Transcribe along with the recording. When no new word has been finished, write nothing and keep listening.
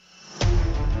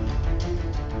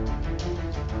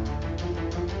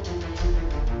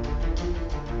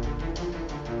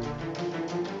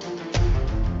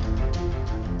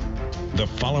The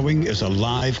following is a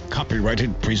live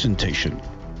copyrighted presentation.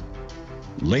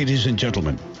 Ladies and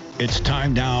gentlemen, it's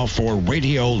time now for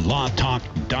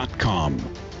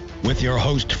RadioLawTalk.com with your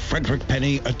host, Frederick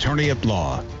Penny, attorney at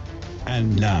law.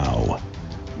 And now,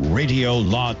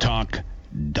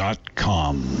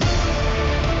 RadioLawTalk.com.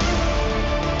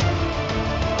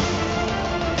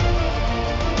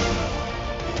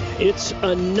 It's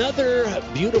another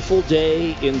beautiful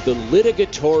day in the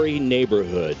litigatory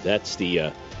neighborhood.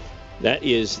 That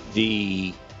is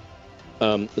the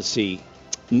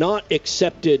not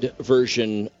accepted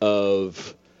version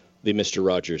of the Mr.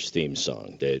 Rogers theme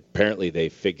song. Apparently they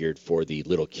figured for the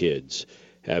little kids,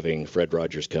 having Fred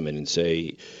Rogers come in and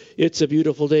say, "It's a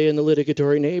beautiful day in the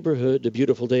litigatory neighborhood, a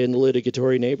beautiful day in the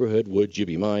litigatory neighborhood, would you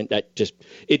be mine?"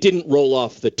 It didn't roll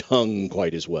off the tongue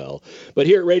quite as well. But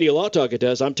here at Radio Law Talk it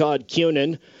does. I'm Todd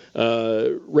Cunin,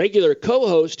 regular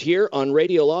co-host here on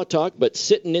Radio Law Talk, but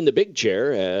sitting in the big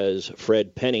chair as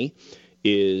Fred Penny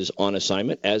is on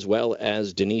assignment, as well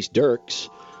as Denise Dirks.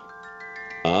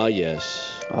 Ah,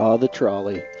 yes. Ah, the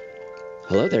trolley.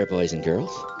 Hello there, boys and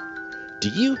girls. Do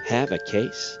you have a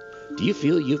case? Do you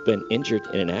feel you've been injured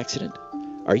in an accident?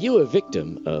 Are you a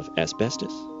victim of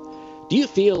asbestos? Do you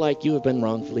feel like you have been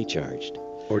wrongfully charged?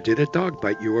 Or did a dog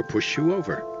bite you or push you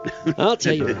over? I'll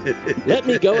tell you, let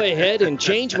me go ahead and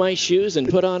change my shoes and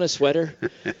put on a sweater.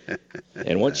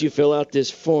 And once you fill out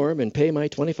this form and pay my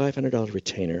 $2,500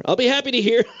 retainer, I'll be happy to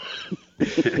hear.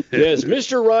 Yes,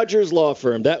 Mr. Rogers Law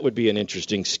Firm. That would be an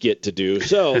interesting skit to do.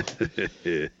 So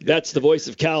that's the voice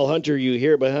of Cal Hunter you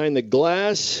hear behind the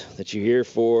glass, that you hear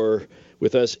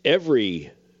with us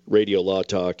every Radio Law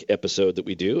Talk episode that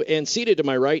we do. And seated to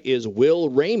my right is Will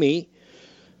Ramey,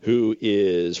 who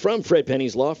is from Fred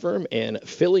Penny's law firm and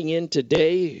filling in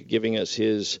today, giving us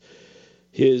his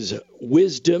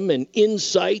wisdom and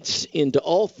insights into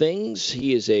all things.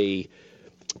 He is a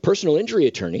personal injury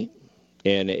attorney.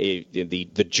 And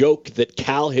the joke that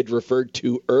Cal had referred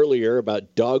to earlier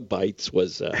about dog bites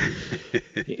was in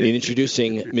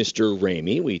introducing Mr.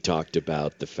 Ramey. We talked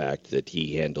about the fact that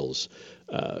he handles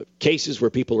cases where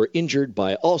people are injured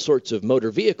by all sorts of motor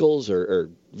vehicles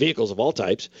or vehicles of all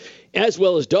types, as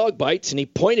well as dog bites. And he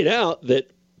pointed out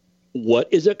that what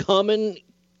is a common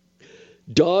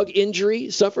dog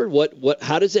injury suffered?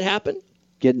 How does it happen?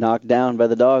 Get knocked down by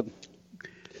the dog.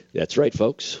 That's right,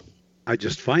 folks. I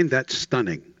just find that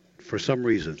stunning for some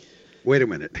reason. Wait a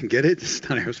minute. Get it?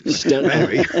 Stunning.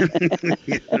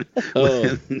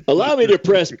 Allow me to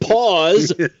press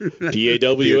pause.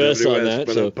 PAWS on that.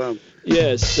 So,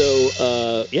 yes. So,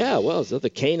 so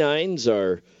the canines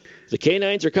are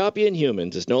copying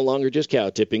humans. It's no longer just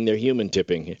cow tipping. They're human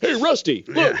tipping. Hey, Rusty,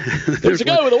 look. There's a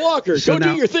guy with a walker. So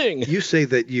Go do your thing. You say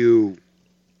that you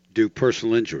do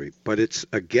personal injury, but it's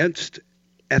against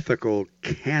ethical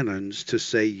canons to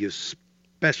say you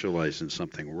specialize in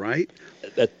something, right?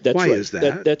 That's Why right. is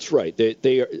that? That's right.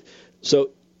 They are.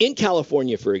 So in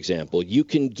California, for example, you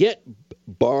can get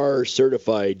bar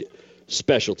certified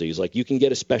specialties. Like you can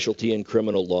get a specialty in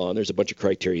criminal law, and there's a bunch of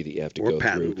criteria that you have to go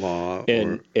patent through. Law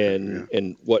and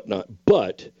whatnot.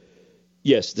 But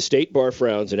yes, the state bar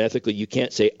frowns, and ethically you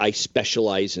can't say I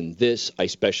specialize in this, I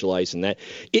specialize in that.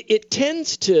 It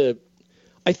tends to.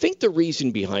 I think the reason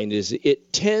behind it is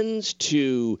it tends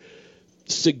to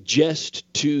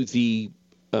suggest to the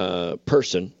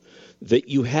person that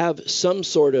you have some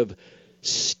sort of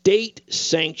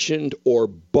state-sanctioned or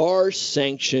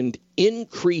bar-sanctioned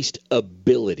increased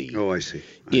ability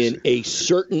in a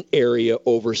certain area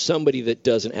over somebody that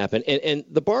doesn't happen. And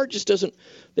the bar just doesn't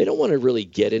 – they don't want to really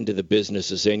get into the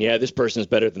business of saying, yeah, this person is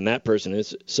better than that person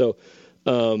is. So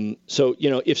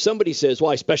if somebody says,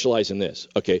 well, I specialize in this.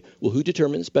 Okay, well, who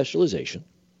determines specialization?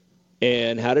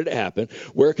 And how did it happen?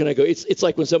 Where can I go? It's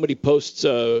like when somebody posts,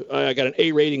 I got an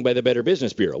A rating by the Better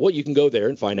Business Bureau. Well, you can go there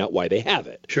and find out why they have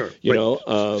it. Sure.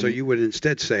 So you would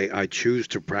instead say, I choose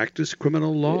to practice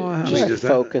criminal law? Just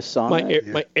focus on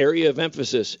my area of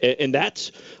emphasis. And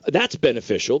that's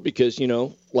beneficial because,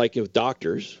 like with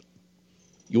doctors,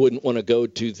 you wouldn't want to go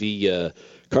to the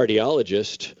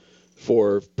cardiologist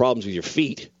for problems with your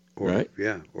feet. Right.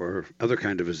 Yeah, or other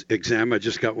kind of exam. I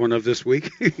just got one of this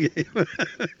week.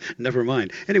 Never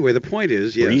mind. Anyway, the point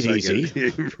is, yes. Breathe easy.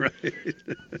 Right. Is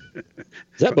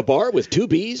that Babar with two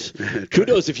B's?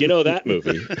 Kudos if you know that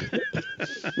movie.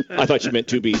 I thought you meant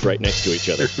two B's right next to each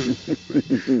other.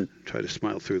 Try to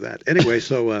smile through that. Anyway,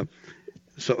 so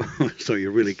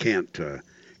you really can't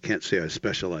say I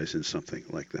specialize in something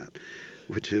like that,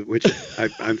 which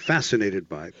I'm fascinated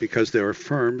by, because there are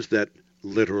firms that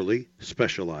literally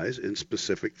specialize in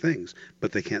specific things,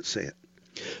 but they can't say it.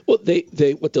 Well,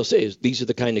 they what they'll say is these are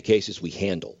the kind of cases we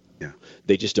handle. Yeah.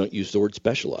 They just don't use the word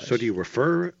specialized. So do you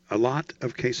refer a lot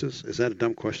of cases? Is that a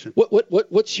dumb question?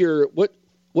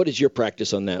 What is your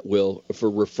practice on that, Will, for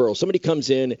referral? Somebody comes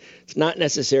in, it's not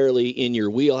necessarily in your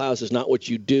wheelhouse, it's not what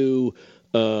you do.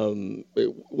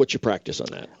 What's your practice on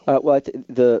that?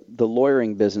 The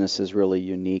lawyering business is really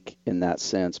unique in that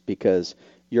sense because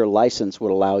your license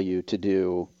would allow you to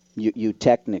do. You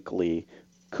technically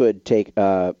could take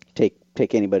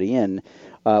anybody in,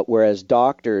 whereas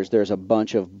doctors, there's a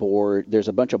bunch of board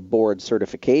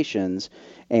certifications,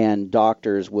 and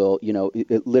doctors will,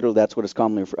 literally that's what it's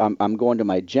commonly. I'm going to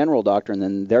my general doctor, and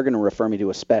then they're going to refer me to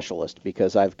a specialist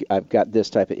because I've got this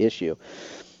type of issue.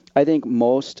 I think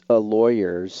most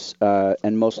lawyers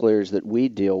and most lawyers that we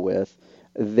deal with,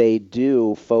 they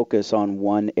do focus on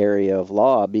one area of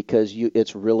law because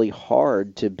it's really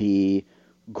hard to be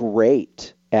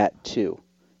great at two.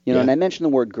 And I mention the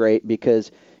word great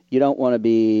because you don't want to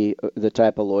be the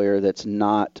type of lawyer that's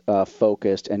not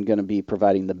focused and going to be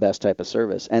providing the best type of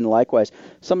service. And likewise,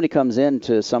 somebody comes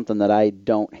into something that I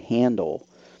don't handle,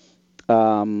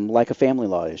 like a family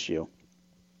law issue.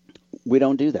 We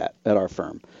don't do that at our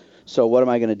firm. So what am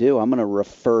I going to do? I'm going to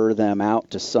refer them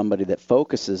out to somebody that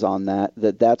focuses on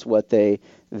that's what they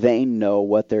know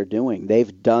what they're doing.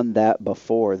 They've done that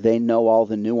before. They know all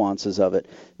the nuances of it.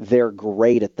 They're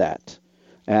great at that.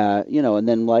 And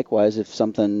then likewise, if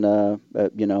something,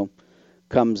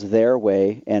 comes their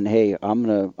way and, hey,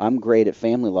 I'm great at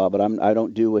family law, but I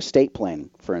don't do estate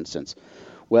planning, for instance.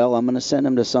 Well, I'm going to send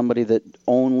them to somebody that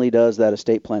only does that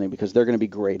estate planning because they're going to be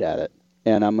great at it.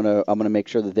 And I'm gonna make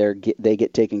sure that they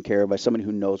get taken care of by somebody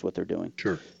who knows what they're doing.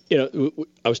 Sure.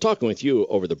 I was talking with you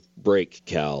over the break,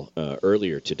 Cal,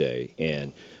 earlier today,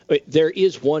 and there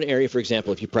is one area, for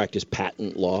example, if you practice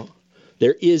patent law,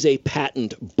 there is a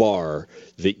patent bar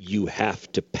that you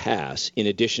have to pass in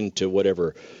addition to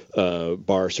whatever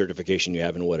bar certification you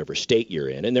have in whatever state you're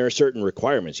in, and there are certain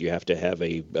requirements. You have to have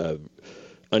a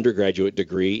undergraduate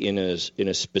degree in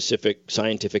a specific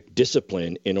scientific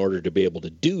discipline in order to be able to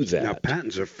do that. Now,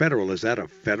 patents are federal. Is that a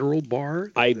federal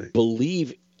bar? I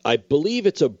believe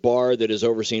it's a bar that is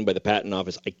overseen by the Patent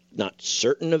Office. I'm not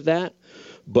certain of that,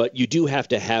 but you do have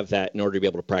to have that in order to be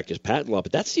able to practice patent law.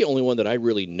 But that's the only one that I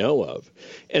really know of.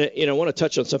 And I want to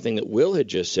touch on something that Will had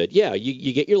just said. Yeah,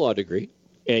 you get your law degree.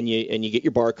 And you get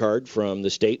your bar card from the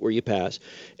state where you pass,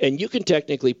 and you can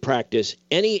technically practice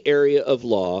any area of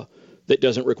law that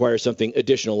doesn't require something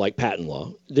additional like patent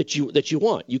law that you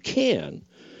want. You can,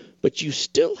 but you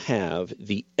still have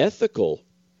the ethical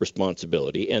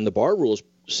responsibility, and the bar rules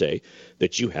say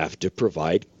that you have to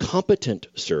provide competent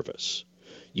service.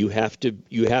 You have to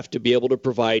be able to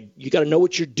provide. You got to know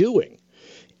what you're doing,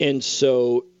 and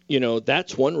so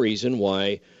that's one reason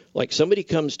why, like, somebody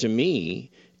comes to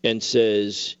me and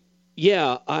says,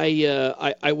 "Yeah,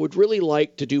 I would really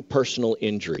like to do personal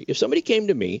injury." If somebody came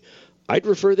to me, I'd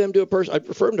refer them to a person. I'd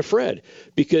refer them to Fred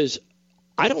because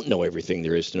I don't know everything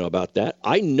there is to know about that.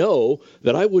 I know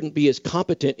that I wouldn't be as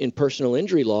competent in personal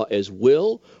injury law as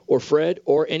Will or Fred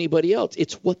or anybody else.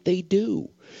 It's what they do.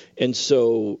 And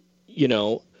so,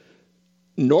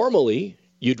 normally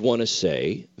you'd want to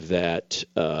say that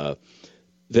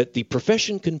that the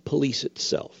profession can police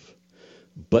itself.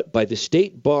 But by the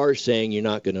state bar saying you're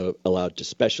not going to allow it to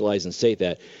specialize and say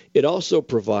that, it also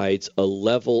provides a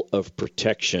level of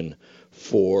protection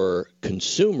for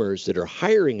consumers that are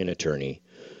hiring an attorney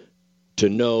to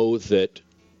know that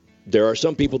there are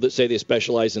some people that say they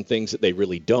specialize in things that they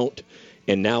really don't,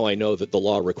 and now I know that the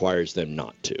law requires them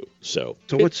not to. So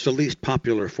what's the least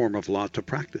popular form of law to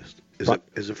practice?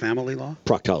 Is it family law?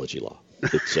 Proctology law.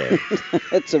 It's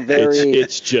it's a very.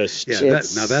 It's just. Yeah,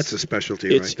 now that's a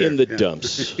specialty. It's right there. in the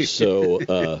dumps. So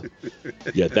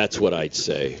that's what I'd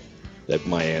say. That's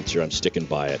my answer. I'm sticking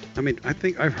by it. I mean, I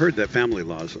think I've heard that family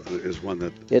law is one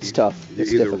that it's tough.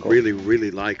 It's either difficult. really,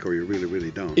 really like or you really, really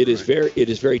don't. It is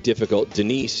very difficult.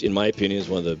 Denise, in my opinion, is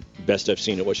one of the best I've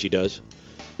seen at what she does.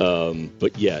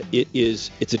 But yeah,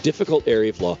 it's a difficult area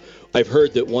of law. I've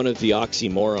heard that one of the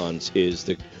oxymorons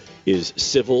is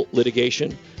civil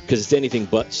litigation because it's anything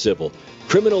but civil.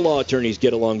 Criminal law attorneys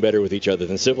get along better with each other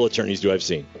than civil attorneys do, I've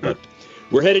seen. But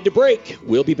we're headed to break.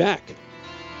 We'll be back.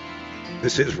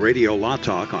 This is Radio Law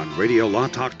Talk on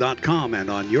RadioLawTalk.com and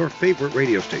on your favorite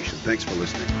radio station. Thanks for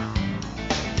listening.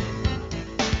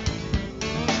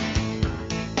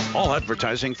 All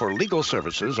advertising for legal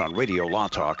services on Radio Law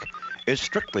Talk is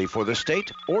strictly for the state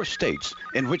or states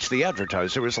in which the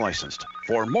advertiser is licensed.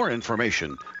 For more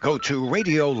information, go to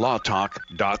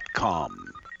RadioLawTalk.com.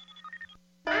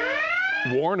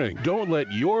 Warning, don't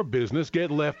let your business get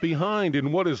left behind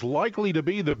in what is likely to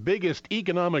be the biggest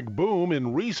economic boom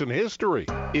in recent history.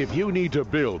 If you need to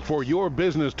build for your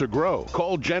business to grow,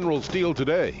 call General Steel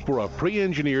today for a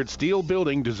pre-engineered steel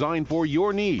building designed for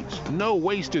your needs. No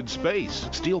wasted space.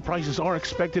 Steel prices are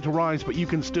expected to rise, but you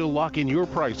can still lock in your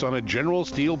price on a General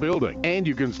Steel building. And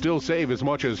you can still save as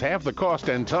much as half the cost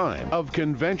and time of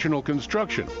conventional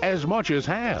construction. As much as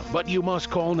half. But you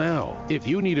must call now. If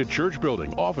you need a church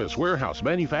building, office, warehouse,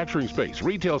 manufacturing space,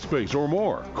 retail space, or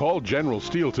more, call General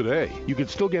Steel today. You can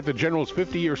still get the General's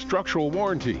 50-year structural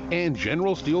warranty and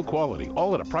General Steel quality,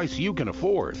 all at a price you can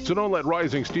afford. So don't let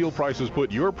rising steel prices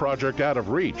put your project out of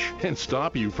reach and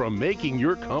stop you from making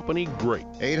your company great.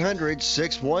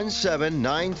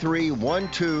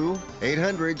 800-617-9312.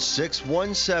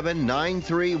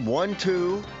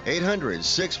 800-617-9312.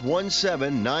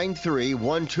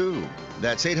 800-617-9312.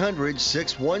 That's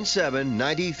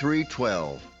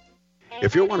 800-617-9312.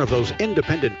 If you're one of those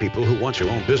independent people who wants your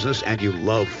own business and you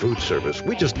love food service,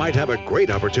 we just might have a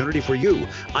great opportunity for you.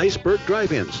 Iceberg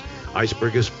Drive-Ins.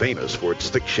 Iceberg is famous for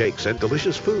its thick shakes and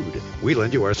delicious food. We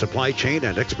lend you our supply chain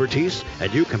and expertise,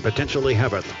 and you can potentially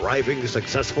have a thriving,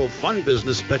 successful, fun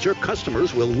business that your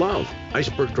customers will love.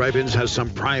 Iceberg Drive-Ins has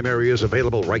some prime areas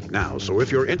available right now, so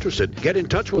if you're interested, get in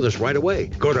touch with us right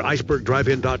away. Go to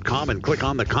icebergdrivein.com and click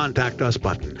on the Contact Us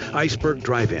button. Iceberg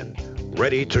Drive-In,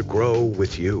 ready to grow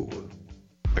with you.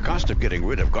 The cost of getting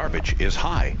rid of garbage is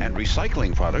high, and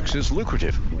recycling products is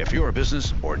lucrative. If you're a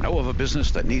business or know of a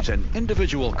business that needs an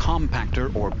individual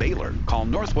compactor or baler, call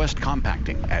Northwest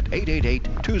Compacting at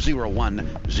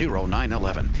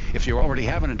 888-201-0911. If you already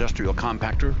have an industrial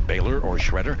compactor, baler, or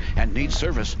shredder and need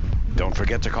service, don't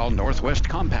forget to call Northwest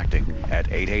Compacting at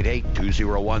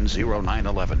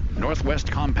 888-201-0911.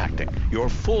 Northwest Compacting, your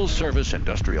full-service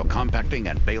industrial compacting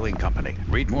and baling company.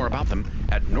 Read more about them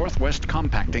at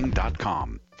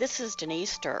northwestcompacting.com. This is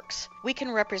Denise Sturks. We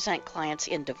can represent clients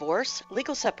in divorce,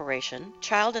 legal separation,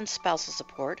 child and spousal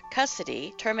support,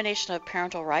 custody, termination of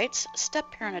parental rights,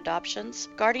 step-parent adoptions,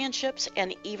 guardianships,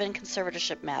 and even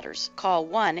conservatorship matters. Call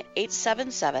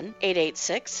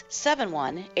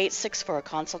 1-877-886-7186 for a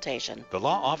consultation. The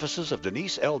law offices of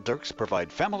Denise L. Dirks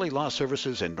provide family law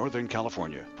services in Northern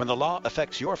California. When the law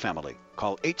affects your family,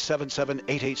 call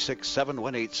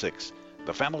 877-886-7186.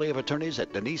 The family of attorneys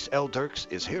at Denise L. Dirks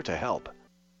is here to help.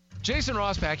 Jason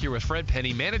Rosbach here with Fred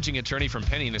Penny, managing attorney from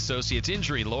Penny & Associates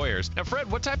Injury Lawyers. Now, Fred,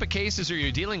 what type of cases are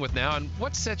you dealing with now, and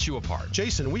what sets you apart?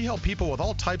 Jason, we help people with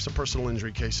all types of personal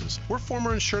injury cases. We're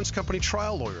former insurance company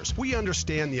trial lawyers. We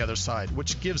understand the other side,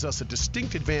 which gives us a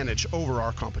distinct advantage over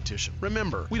our competition.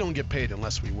 Remember, we don't get paid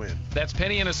unless we win. That's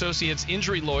Penny & Associates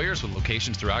Injury Lawyers with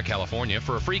locations throughout California.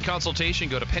 For a free consultation,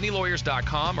 go to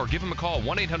pennylawyers.com or give them a call,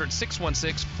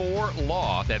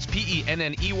 1-800-616-4LAW. That's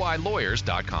PENNEY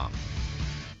lawyers.com.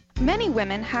 Many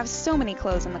women have so many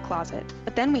clothes in the closet,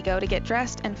 but then we go to get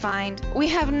dressed and find we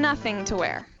have nothing to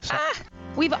wear.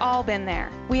 We've all been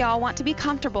there. We all want to be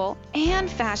comfortable and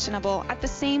fashionable at the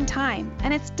same time,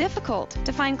 and it's difficult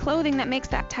to find clothing that makes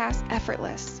that task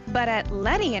effortless. But at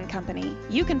Letty & Company,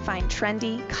 you can find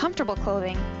trendy, comfortable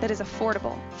clothing that is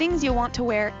affordable. Things you'll want to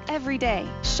wear every day.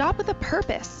 Shop with a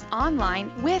purpose,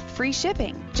 online with free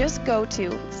shipping. Just go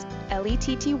to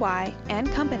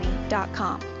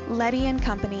LETTYandcompany.com.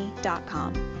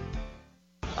 LettyandCompany.com.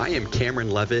 I am Cameron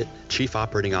Levitt, Chief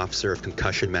Operating Officer of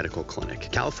Concussion Medical Clinic.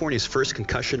 California's first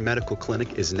concussion medical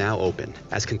clinic is now open.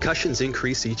 As concussions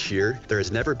increase each year, there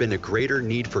has never been a greater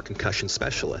need for concussion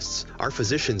specialists. Our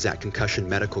physicians at Concussion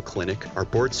Medical Clinic are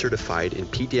board certified in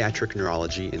pediatric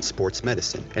neurology and sports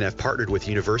medicine and have partnered with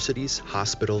universities,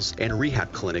 hospitals, and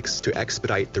rehab clinics to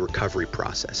expedite the recovery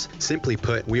process. Simply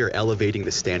put, we are elevating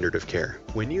the standard of care.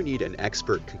 When you need an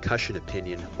expert concussion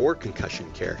opinion or concussion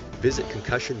care, visit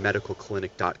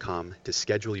concussionmedicalclinic.com to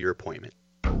schedule your appointment.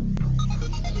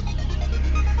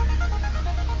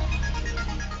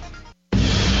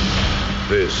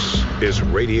 This is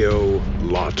Radio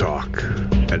Law Talk.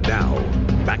 And now,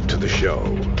 back to the show.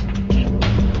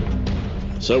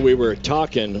 So we were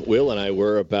talking, Will and I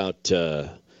were, about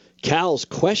Cal's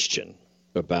question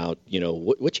about,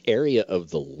 which area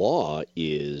of the law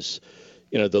is,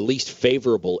 the least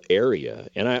favorable area.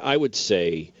 And I would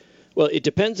say, well, it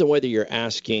depends on whether you're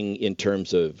asking in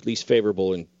terms of least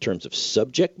favorable in terms of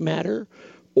subject matter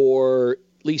or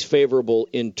least favorable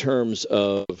in terms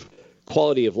of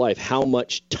quality of life, how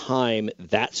much time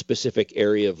that specific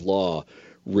area of law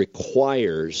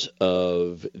requires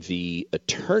of the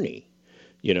attorney.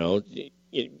 You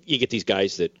get these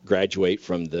guys that graduate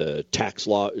from the tax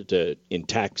law in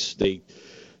tax. They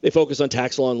focus on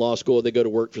tax law in law school. They go to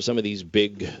work for some of these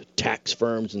big tax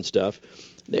firms and stuff.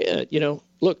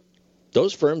 Look,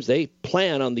 those firms, they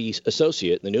plan on the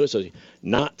new associate,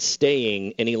 not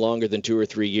staying any longer than 2 or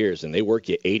 3 years, and they work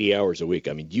you 80 hours a week.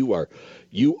 I mean, you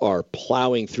are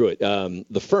plowing through it.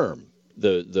 The Firm,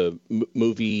 the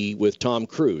movie with Tom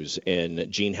Cruise and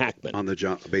Gene Hackman,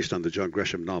 based on the John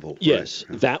Grisham novel. Yes,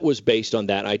 right? That was based on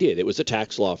that idea. It was a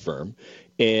tax law firm,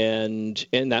 and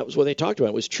that was what they talked about.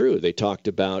 It was true. They talked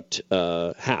about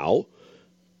how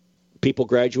people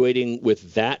graduating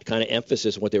with that kind of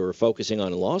emphasis, what they were focusing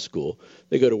on in law school,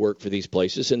 they go to work for these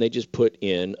places and they just put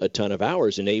in a ton of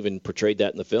hours. And they even portrayed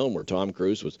that in the film where Tom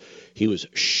Cruise was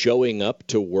showing up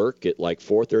to work at like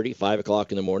 4:30, 5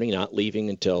 o'clock in the morning, not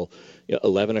leaving until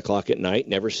 11 o'clock at night,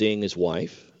 never seeing his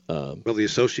wife. Well, the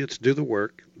associates do the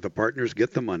work, the partners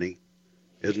get the money.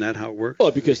 Isn't that how it works? Well,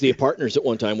 because the partners at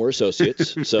one time were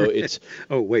associates, so it's.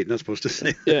 Oh wait, not supposed to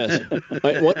say. Yes,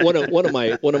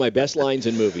 one of my best lines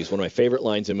in movies, one of my favorite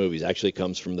lines in movies, actually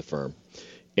comes from The Firm,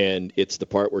 and it's the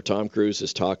part where Tom Cruise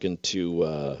is talking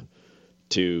to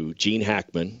Gene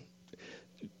Hackman.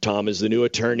 Tom is the new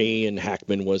attorney, and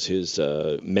Hackman was his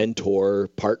mentor,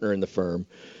 partner in the firm.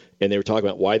 And they were talking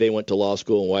about why they went to law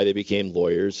school and why they became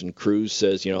lawyers. And Cruz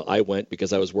says, I went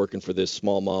because I was working for this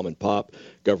small mom and pop.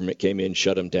 Government came in,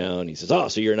 shut him down. He says, oh,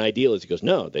 so you're an idealist. He goes,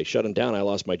 no, they shut him down. I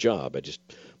lost my job. I just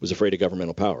was afraid of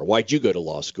governmental power. Why'd you go to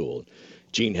law school?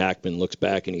 Gene Hackman looks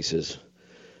back and he says,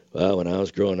 well, when I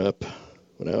was growing up,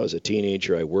 when I was a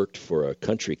teenager, I worked for a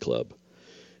country club.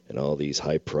 And all these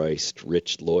high-priced,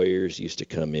 rich lawyers used to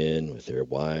come in with their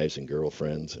wives and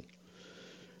girlfriends. And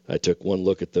I took one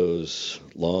look at those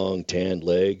long, tanned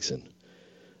legs, and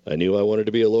I knew I wanted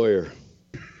to be a lawyer.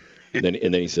 And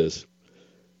then he says,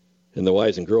 and the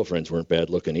wives and girlfriends weren't bad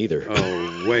looking either.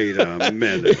 Oh, wait a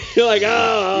minute. You're like,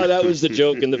 that was the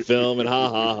joke in the film, and ha,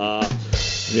 ha, ha.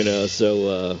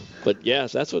 But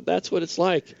yes, that's what it's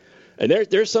like. And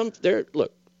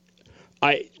look,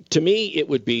 to me, it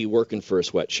would be working for a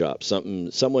sweatshop.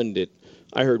 Someone that,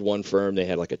 I heard one firm, they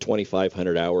had like a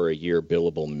 2,500 hour a year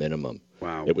billable minimum.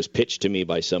 Wow. It was pitched to me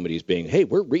by somebody who's being, hey,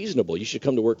 we're reasonable. You should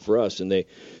come to work for us. And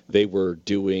they were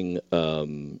doing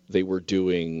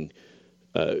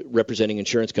representing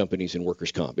insurance companies in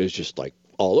workers' comp. It was just like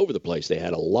all over the place. They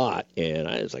had a lot. And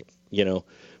I was like,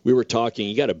 we were talking,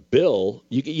 you got to bill.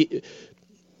 You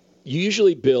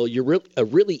usually bill, a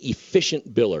really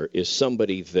efficient biller is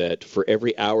somebody that for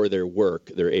every hour they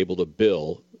work, they're able to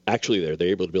bill. Actually, they're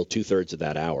able to bill 2/3 of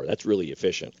that hour. That's really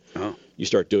efficient. Oh. You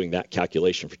start doing that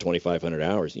calculation for 2,500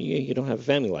 hours, you don't have a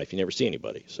family life. You never see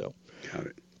anybody. So, got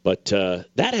it. But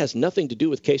that has nothing to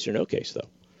do with case or no case, though.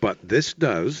 But this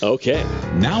does. Okay.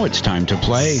 Now it's time to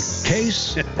play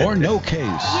Case or No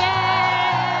Case.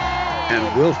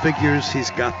 And Will figures he's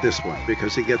got this one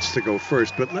because he gets to go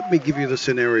first. But let me give you the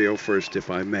scenario first, if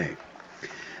I may.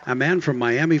 A man from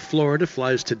Miami, Florida,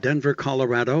 flies to Denver,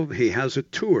 Colorado. He has a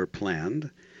tour planned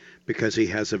because he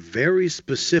has a very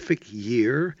specific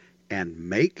year and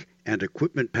make and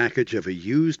equipment package of a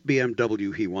used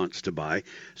BMW he wants to buy.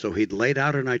 So he'd laid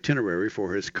out an itinerary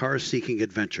for his car-seeking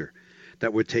adventure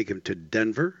that would take him to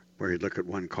Denver, where he'd look at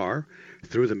one car,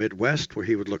 through the Midwest, where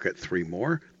he would look at 3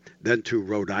 more, then to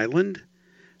Rhode Island,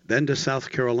 then to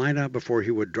South Carolina, before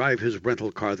he would drive his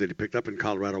rental car that he picked up in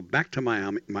Colorado back to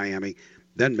Miami,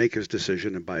 then make his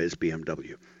decision and buy his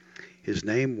BMW. His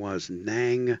name was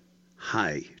Nang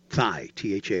Thai, Thai,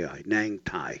 Nang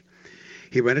Thai.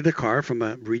 He rented a car from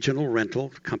a regional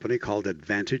rental company called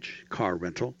Advantage Car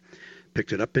Rental,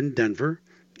 picked it up in Denver,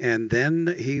 and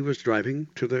then he was driving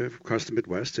across the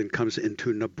Midwest and comes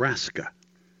into Nebraska.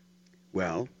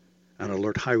 Well, an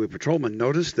alert highway patrolman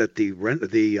noticed that the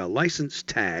license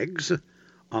tags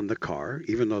on the car,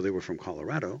 even though they were from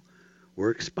Colorado,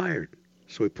 were expired.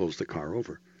 So he pulls the car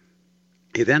over.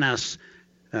 He then asks,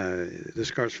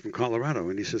 this car's from Colorado,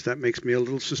 and he says, that makes me a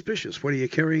little suspicious. What are you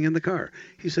carrying in the car?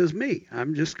 He says, me.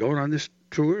 I'm just going on this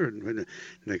tour. And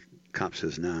the cop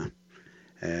says, nah.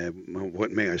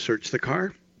 What, may I search the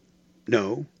car?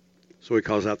 No. So he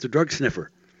calls out the drug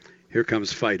sniffer. Here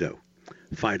comes Fido.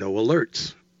 Fido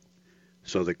alerts.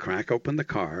 So they crack open the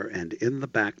car, and in the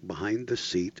back behind the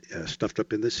seat, stuffed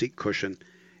up in the seat cushion,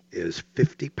 is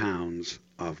 50 pounds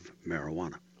of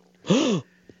marijuana.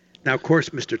 Now, of course,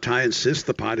 Mr. Ty insists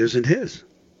the pot isn't his.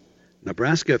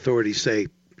 Nebraska authorities say,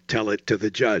 tell it to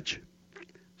the judge.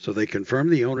 So they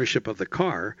confirm the ownership of the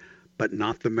car, but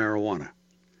not the marijuana.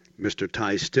 Mr.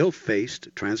 Ty still faced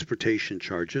transportation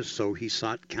charges, so he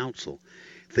sought counsel,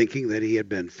 thinking that he had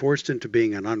been forced into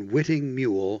being an unwitting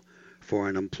mule for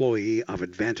an employee of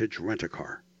Advantage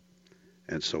Rent-A-Car.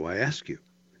 And so I ask you,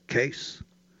 case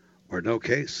or no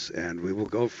case? And we will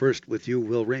go first with you,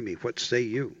 Will Ramey. What say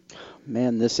you?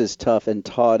 Man, this is tough, and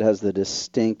Todd has the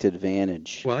distinct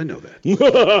advantage. Well, I know that.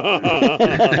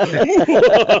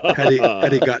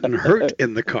 had he gotten hurt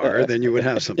in the car, then you would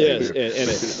have something. Yes,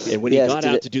 and when he got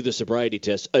out to do the sobriety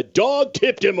test, a dog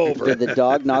tipped him over. Did the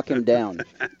dog knock him down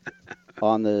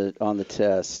on the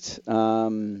test?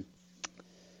 Boy,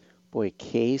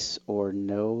 case or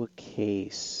no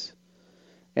case?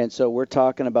 And so we're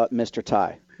talking about Mr.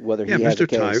 Ty. Whether he has Mr. a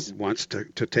case. Ty wants to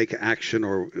take action,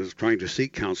 or is trying to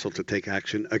seek counsel to take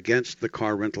action against the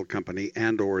car rental company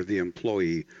and or the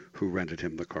employee who rented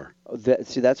him the car.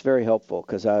 That's very helpful,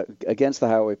 because against the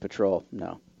highway patrol,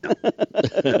 no.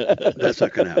 That's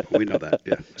not going to happen. We know that.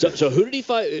 Yeah. So who did he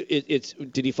file?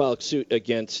 Did he file suit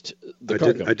against the car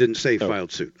company? I didn't say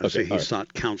filed suit. I say he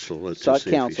sought counsel. Sought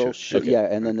counsel.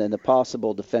 And then the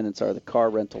possible defendants are the car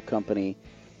rental company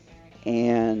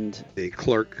and the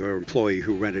clerk or employee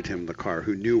who rented him the car,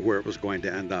 who knew where it was going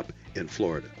to end up in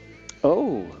Florida.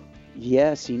 Oh,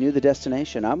 yes, he knew the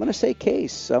destination. I'm going to say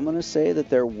case. I'm going to say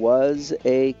that there was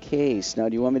a case. Now,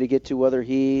 do you want me to get to whether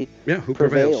he who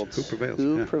prevailed?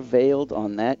 Who prevailed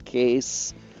on that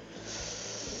case?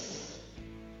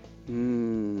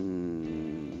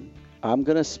 I'm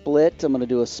going to split. I'm going to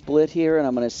do a split here, and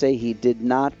I'm going to say he did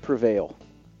not prevail.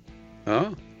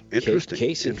 Oh. Interesting.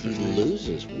 Case and he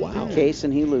loses. Wow. Case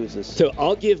and he loses. So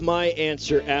I'll give my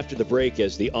answer after the break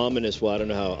as the ominous, I don't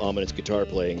know how ominous guitar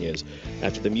playing is.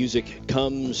 After the music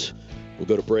comes, we'll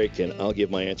go to break, and I'll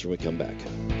give my answer when we come back.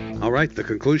 All right. The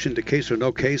conclusion to Case or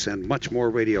No Case and much more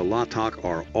Radio Law Talk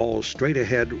are all straight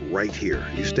ahead right here.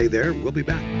 You stay there. We'll be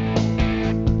back.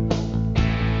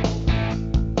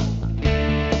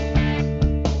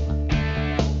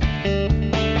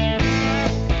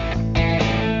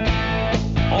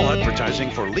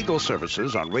 Advertising for legal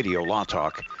services on Radio Law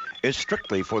Talk is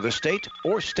strictly for the state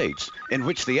or states in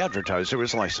which the advertiser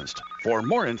is licensed. For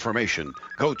more information,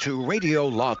 go to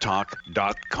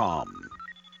radiolawtalk.com.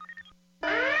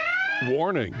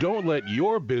 Warning, don't let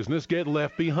your business get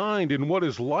left behind in what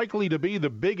is likely to be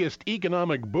the biggest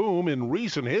economic boom in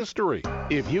recent history.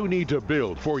 If you need to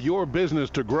build for your business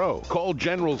to grow, call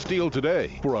General Steel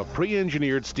today for a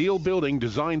pre-engineered steel building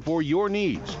designed for your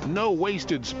needs. No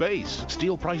wasted space.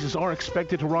 Steel prices are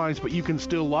expected to rise, but you can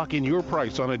still lock in your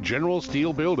price on a General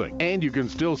Steel building. And you can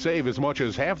still save as much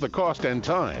as half the cost and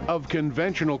time of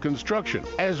conventional construction.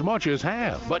 As much as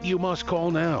half. But you must call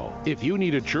now. If you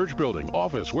need a church building,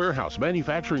 office, warehouse,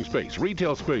 manufacturing space,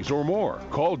 retail space, or more,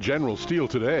 call General Steel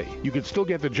today. You can still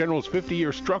get the General's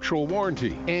 50-year structural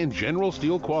warranty and General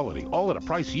Steel quality, all at a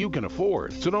price you can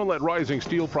afford. So don't let rising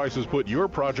steel prices put your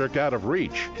project out of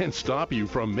reach and stop you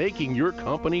from making your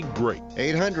company great.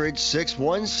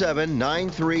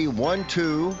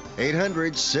 800-617-9312.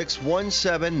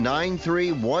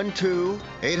 800-617-9312.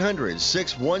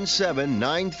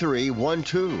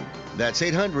 800-617-9312. That's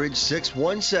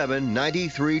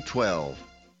 800-617-9312.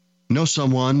 Know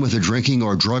someone with a drinking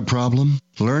or drug problem?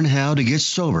 Learn how to get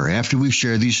sober after we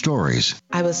share these stories.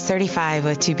 I was 35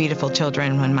 with two beautiful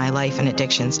children when my life and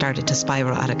addiction started to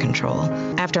spiral out of control.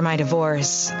 After my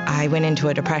divorce, I went into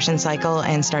a depression cycle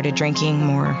and started drinking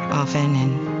more often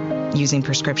and using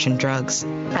prescription drugs.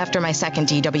 After my second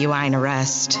DWI and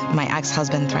arrest, my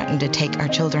ex-husband threatened to take our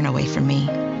children away from me.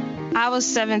 I was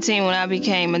 17 when I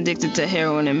became addicted to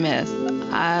heroin and meth.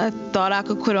 I thought I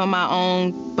could quit on my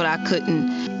own, but I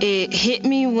couldn't. It hit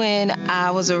me when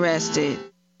I was arrested.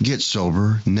 Get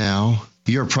sober now.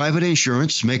 Your private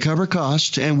insurance may cover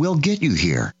costs and we'll get you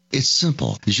here. It's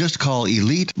simple. Just call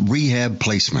Elite Rehab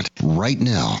Placement right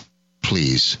now.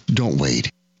 Please, don't wait.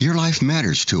 Your life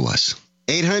matters to us.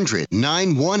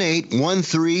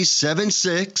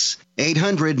 800-918-1376.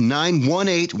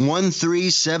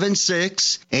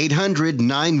 800-918-1376.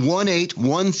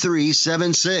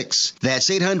 800-918-1376. That's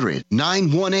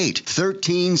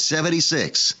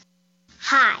 800-918-1376.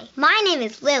 Hi, my name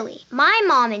is Lily. My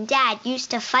mom and dad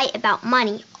used to fight about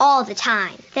money all the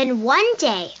time. Then one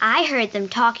day, I heard them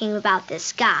talking about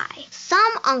this guy,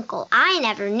 some uncle I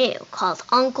never knew, called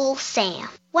Uncle Sam.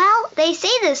 Well, they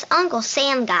say this Uncle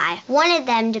Sam guy wanted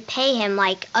them to pay him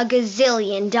like $1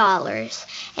 gazillion,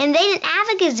 and they didn't have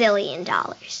 $1 gazillion.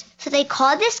 So they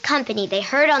called this company they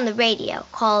heard on the radio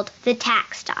called the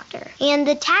Tax Doctor. And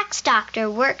the Tax Doctor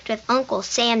worked with Uncle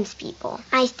Sam's people.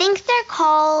 I think they're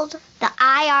called the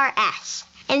IRS.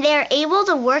 And they were able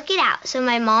to work it out so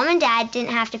my mom and dad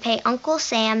didn't have to pay Uncle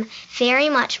Sam very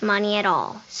much money at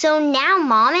all. So now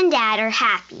mom and dad are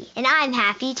happy, and I'm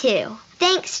happy too.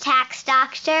 Thanks, Tax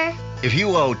Doctor. If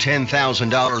you owe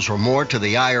 $10,000 or more to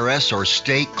the IRS or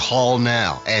state, call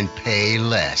now and pay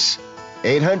less.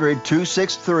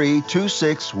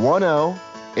 800-263-2610.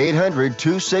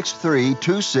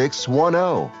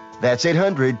 800-263-2610. That's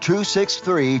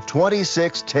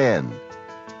 800-263-2610.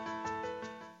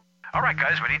 All right,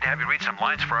 guys, we need to have you read some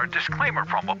lines for our disclaimer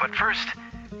promo, but first,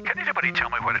 can anybody tell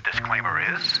me what a disclaimer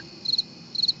is?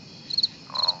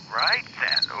 All right,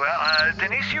 then. Well,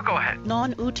 Denise, you go ahead.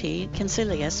 Non uti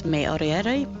concilius me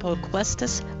oriere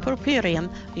proquestis purpurium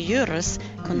juris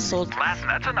consult. Latin,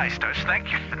 that's a nice touch.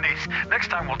 Thank you, Denise. Next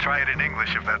time we'll try it in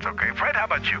English if that's okay. Fred, how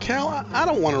about you? Cal, I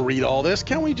don't want to read all this.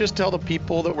 Can't we just tell the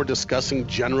people that we're discussing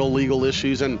general legal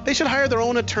issues and they should hire their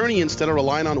own attorney instead of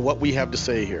relying on what we have to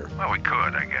say here? Well, we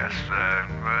could, I guess.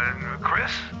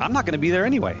 Chris? I'm not going to be there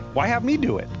anyway. Why have me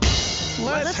do it?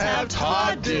 Let's have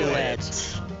Todd do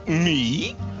it.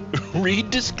 Me? Read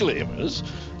disclaimers?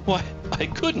 Why, I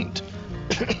couldn't.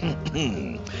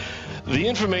 The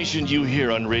information you hear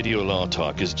on Radio Law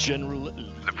Talk is general.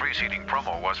 The preceding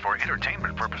promo was for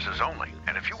entertainment purposes only.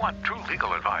 And if you want true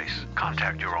legal advice,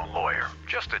 contact your own lawyer.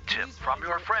 Just a tip from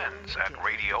your friends at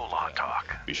Radio Law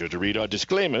Talk. Be sure to read our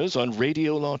disclaimers on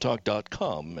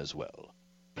radiolawtalk.com as well.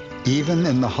 Even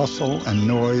in the hustle and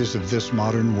noise of this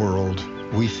modern world,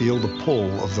 we feel the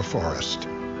pull of the forest.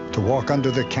 To walk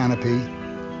under the canopy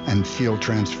and feel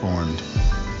transformed.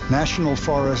 National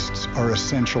forests are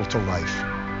essential to life.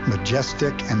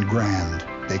 Majestic and grand,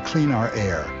 they clean our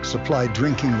air, supply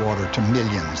drinking water to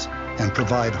millions, and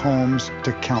provide homes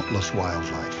to countless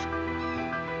wildlife.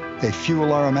 They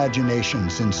fuel our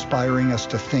imaginations, inspiring us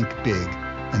to think big,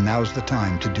 and now's the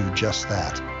time to do just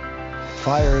that.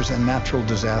 Fires and natural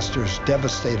disasters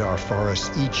devastate our forests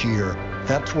each year.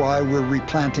 That's why we're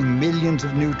replanting millions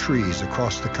of new trees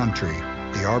across the country.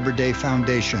 The Arbor Day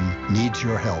Foundation needs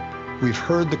your help. We've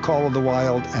heard the call of the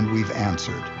wild and we've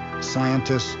answered.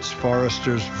 Scientists,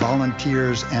 foresters,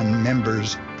 volunteers, and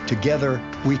members, together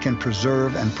we can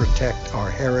preserve and protect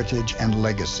our heritage and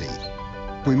legacy.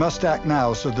 We must act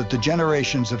now so that the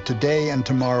generations of today and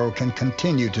tomorrow can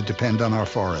continue to depend on our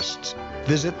forests.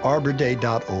 Visit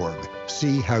arborday.org.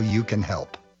 See how you can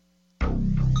help.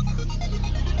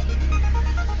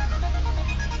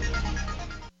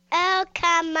 Oh,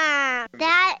 come on.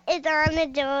 That is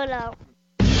Armadillo.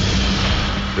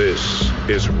 This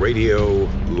is Radio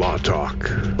Law Talk.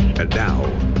 And now,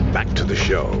 back to the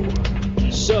show.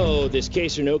 So, this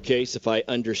case or no case, if I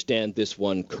understand this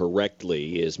one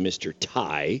correctly, is Mr.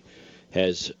 Ty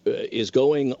is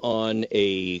going on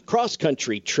a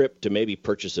cross-country trip to maybe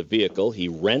purchase a vehicle. He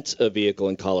rents a vehicle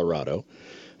in Colorado.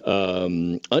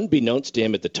 Unbeknownst to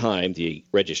him at the time, the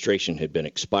registration had been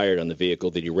expired on the vehicle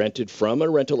that he rented from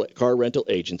a car rental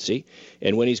agency.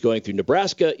 And when he's going through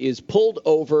Nebraska, is pulled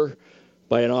over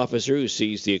by an officer who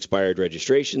sees the expired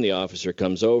registration. The officer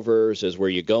comes over, says, "Where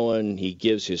you going?" He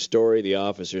gives his story. The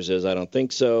officer says, "I don't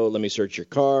think so. Let me search your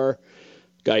car."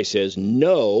 Guy says,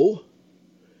 "No."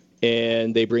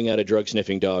 And they bring out a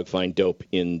drug-sniffing dog, find dope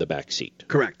in the back seat.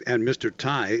 Correct. And Mr.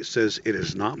 Ty says it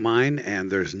is not mine,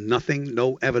 and there's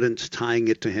no evidence tying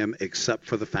it to him except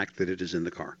for the fact that it is in the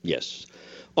car. Yes.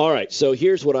 All right, so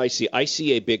here's what I see. I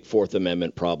see a big Fourth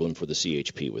Amendment problem for the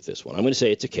CHP with this one. I'm going to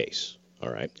say it's a case,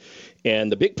 all right?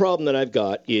 And the big problem that I've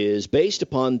got is based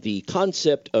upon the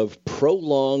concept of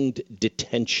prolonged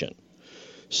detention.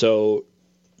 So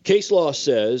case law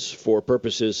says, for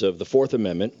purposes of the Fourth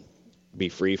Amendment, be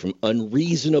free from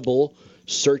unreasonable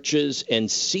searches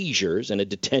and seizures, and a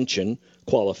detention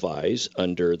qualifies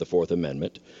under the Fourth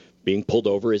Amendment. Being pulled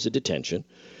over is a detention.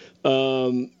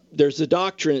 There's a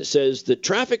doctrine that says that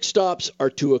traffic stops are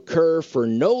to occur for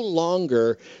no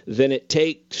longer than it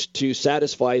takes to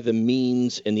satisfy the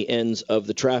means and the ends of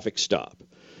the traffic stop.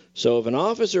 So if an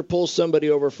officer pulls somebody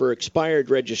over for expired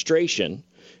registration,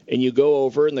 and you go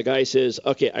over and the guy says,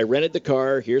 "Okay, I rented the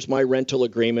car. Here's my rental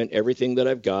agreement, everything that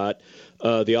I've got."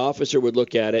 The officer would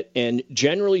look at it, and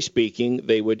generally speaking,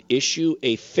 they would issue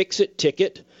a fix-it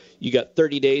ticket. You got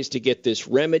 30 days to get this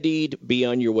remedied, be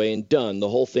on your way and done. The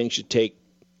whole thing should take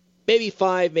maybe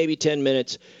 5, maybe 10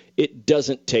 minutes. It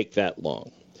doesn't take that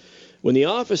long. When the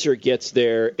officer gets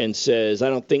there and says,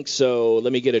 "I don't think so,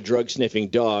 let me get a drug-sniffing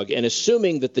dog," and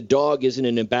assuming that the dog isn't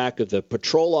in the back of the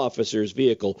patrol officer's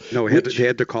vehicle. No, he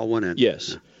had to call one in.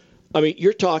 Yes. I mean,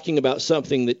 you're talking about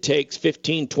something that takes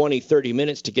 15, 20, 30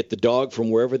 minutes to get the dog from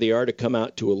wherever they are to come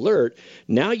out to alert.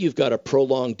 Now you've got a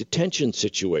prolonged detention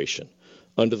situation.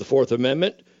 Under the Fourth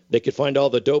Amendment, they could find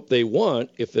all the dope they want.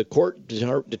 If the court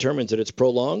determines that it's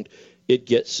prolonged, it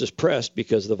gets suppressed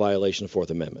because of the violation of the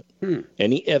Fourth Amendment.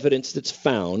 Any evidence that's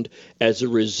found as a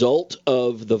result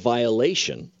of the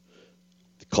violation,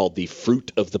 called the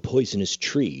fruit of the poisonous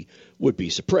tree, would be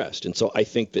suppressed. And so I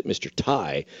think that Mr.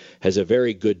 Ty has a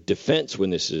very good defense when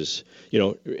this is,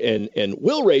 and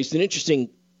Will raised an interesting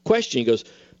question. He goes,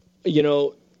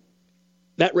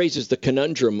 that raises the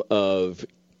conundrum of,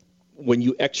 when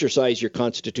you exercise your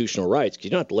constitutional rights, 'cause you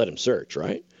don't have to let them search,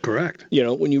 right? Correct.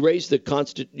 When you raise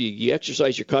you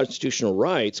exercise your constitutional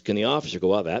rights, can the officer go,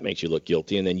 well, that makes you look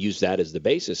guilty, and then use that as the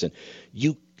basis? And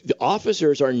the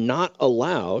officers are not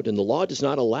allowed, and the law does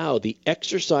not allow the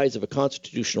exercise of a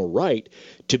constitutional right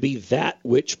to be that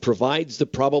which provides the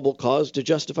probable cause to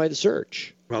justify the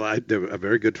search. Well, a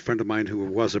very good friend of mine who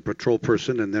was a patrol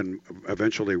person and then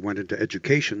eventually went into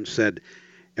education said,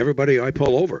 everybody I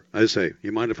pull over, I say,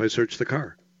 you mind if I search the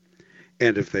car?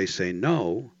 And if they say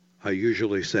no, I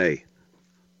usually say,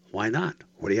 why not?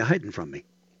 What are you hiding from me?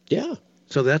 Yeah.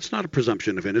 So that's not a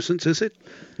presumption of innocence, is it?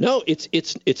 No,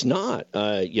 it's not.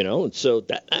 And so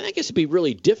that, I guess it'd be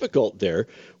really difficult there,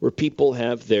 where people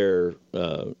have their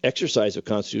exercise of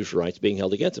constitutional rights being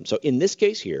held against them. So in this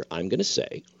case here, I'm going to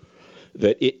say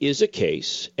that it is a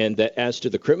case, and that as to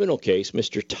the criminal case,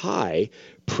 Mr. Ty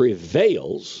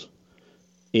prevails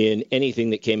in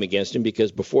anything that came against him,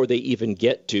 because before they even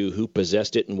get to who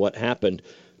possessed it and what happened,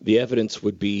 the evidence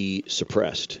would be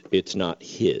suppressed. It's not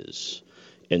his.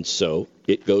 And so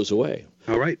it goes away.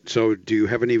 All right. So do you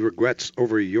have any regrets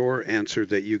over your answer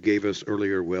that you gave us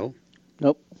earlier, Will?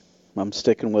 Nope. I'm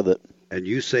sticking with it. And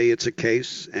you say it's a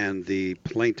case and the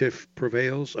plaintiff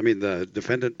prevails? I mean, the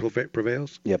defendant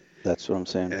prevails? Yep, that's what I'm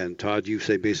saying. And Todd, you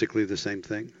say basically the same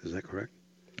thing. Is that correct?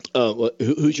 Well,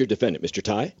 who's your defendant, Mr.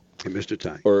 Ty? Mr.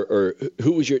 Ty. Or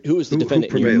who was the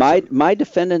defendant? My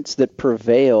defendants that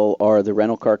prevail are the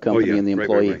rental car company and the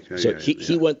employee. Right. So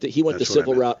he went the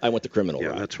civil route. I went the criminal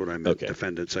route. Yeah, that's what I meant. Okay.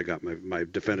 Defendants. I got my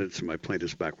defendants and my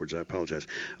plaintiffs backwards. I apologize.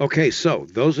 Okay, so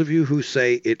those of you who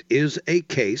say it is a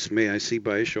case, may I see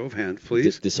by a show of hands,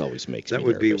 please? This always makes that me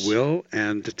would nervous. be Will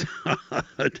and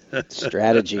Todd.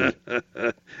 Strategy.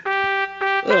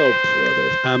 Oh,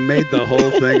 brother. I made the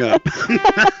whole thing up.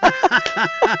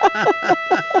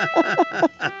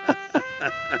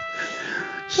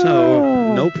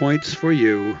 So, no points for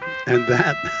you. And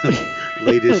that,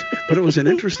 ladies, but it was an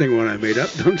interesting one I made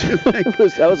up, don't you think?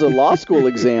 That was a law school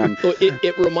exam. Well,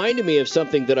 it reminded me of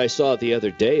something that I saw the other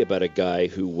day about a guy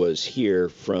who was here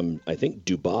from, I think,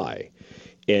 Dubai.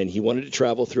 And he wanted to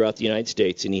travel throughout the United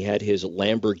States, and he had his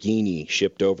Lamborghini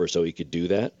shipped over so he could do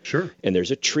that. Sure. And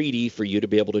there's a treaty for you to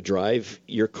be able to drive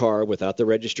your car without the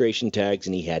registration tags,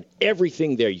 and he had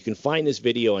everything there. You can find this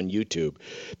video on YouTube,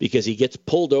 because he gets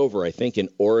pulled over, I think, in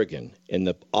Oregon, and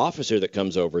the officer that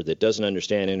comes over that doesn't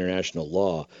understand international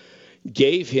law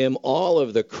gave him all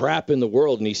of the crap in the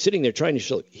world, and he's sitting there trying to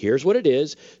show, here's what it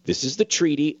is. This is the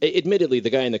treaty. Admittedly,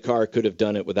 the guy in the car could have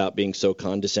done it without being so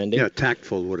condescending. Yeah,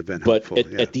 tactful would have been but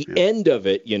helpful. At the end of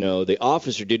it, the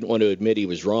officer didn't want to admit he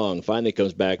was wrong. Finally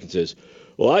comes back and says,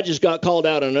 well, I just got called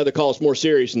out on another call. It's more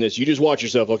serious than this. You just watch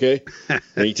yourself, okay?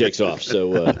 And he takes off.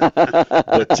 So,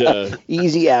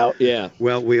 easy out. Yeah.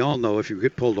 Well, we all know if you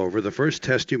get pulled over, the first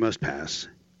test you must pass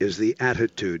is the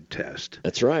attitude test.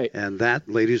 That's right. And that,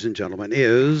 ladies and gentlemen,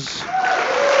 is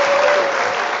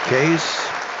case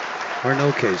or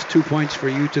no case. 2 points for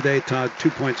you today, Todd. 2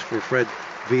 points for Fred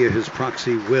via his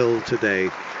proxy Will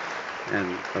today.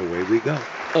 And away we go.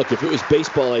 Look, if it was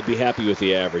baseball, I'd be happy with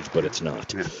the average, but it's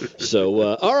not.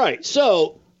 So, all right.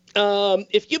 So,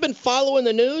 if you've been following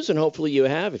the news, and hopefully you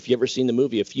have, if you've ever seen the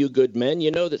movie A Few Good Men, you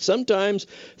know that sometimes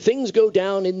things go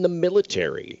down in the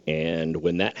military. And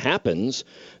when that happens,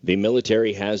 the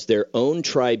military has their own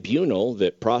tribunal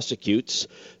that prosecutes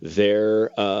their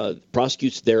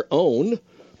own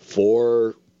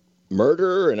for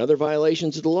murder and other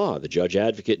violations of the law. The Judge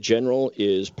Advocate General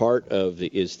is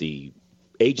the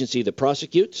agency that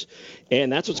prosecutes.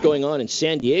 And that's what's going on in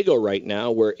San Diego right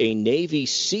now, where a Navy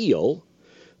SEAL,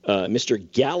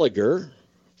 Mr. Gallagher,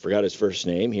 forgot his first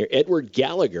name here, Edward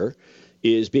Gallagher,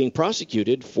 is being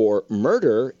prosecuted for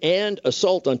murder and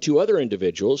assault on 2 other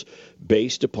individuals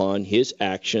based upon his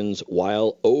actions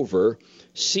while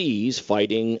overseas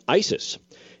fighting ISIS.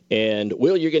 And,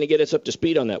 Will, you're going to get us up to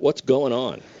speed on that. What's going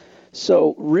on?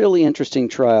 So, really interesting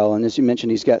trial, and as you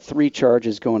mentioned, he's got 3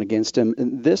 charges going against him.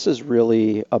 And this is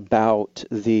really about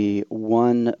the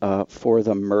one for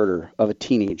the murder of a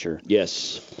teenager.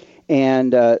 Yes.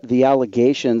 And the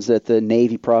allegations that the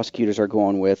Navy prosecutors are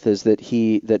going with is that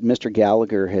Mr.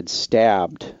 Gallagher had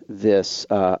stabbed this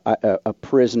a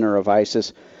prisoner of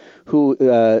ISIS, who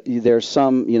there's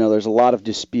a lot of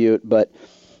dispute, but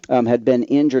had been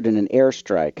injured in an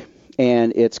airstrike.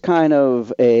 And it's kind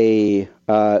of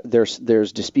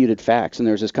there's disputed facts, and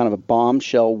there's this kind of a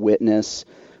bombshell witness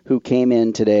who came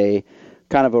in today,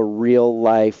 kind of a real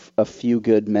life A Few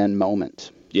Good Men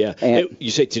moment. Yeah, and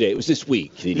you say today. It was this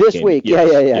week. This week,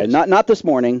 yes. yeah. Not this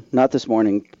morning. Not this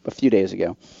morning. A few days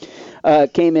ago.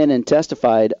 came in and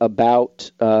testified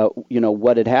about,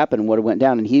 what had happened, what had went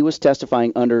down. And he was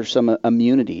testifying under some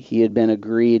immunity. He had been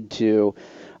agreed to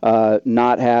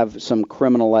not have some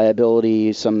criminal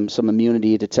liability, some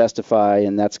immunity to testify,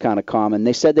 and that's kind of common.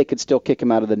 They said they could still kick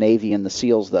him out of the Navy and the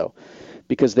SEALs, though,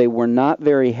 because they were not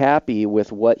very happy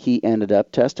with what he ended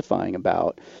up testifying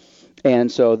about.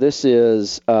 And so this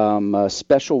is a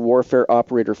Special Warfare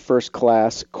Operator First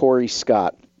Class, Corey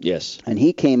Scott. Yes. And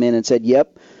he came in and said,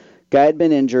 yep, guy had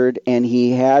been injured, and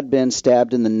he had been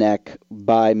stabbed in the neck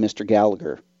by Mr.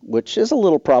 Gallagher, which is a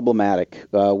little problematic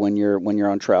when you're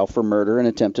on trial for murder and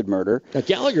attempted murder. Now,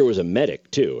 Gallagher was a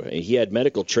medic, too. He had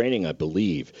medical training, I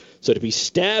believe. So to be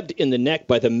stabbed in the neck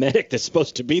by the medic that's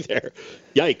supposed to be there,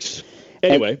 yikes.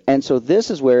 Anyway. And so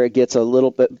this is where it gets a little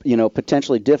bit,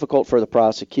 potentially difficult for the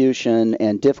prosecution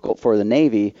and difficult for the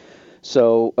Navy.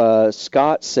 So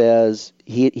Scott says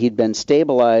he'd been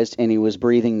stabilized and he was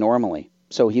breathing normally.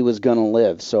 So he was going to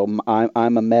live. So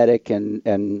I'm a medic and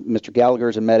Mr.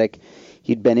 Gallagher's a medic.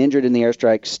 He'd been injured in the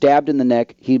airstrike, stabbed in the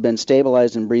neck. He'd been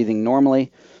stabilized and breathing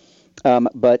normally.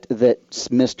 But that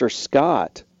Mr.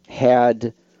 Scott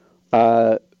had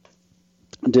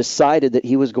decided that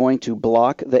he was going to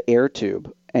block the air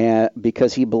tube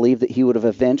because he believed that he would have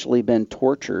eventually been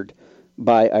tortured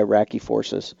by Iraqi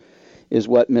forces, is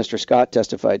what Mr. Scott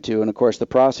testified to. And, of course, the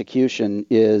prosecution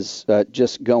is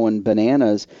just going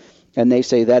bananas, and they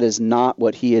say that is not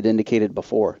what he had indicated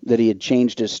before, that he had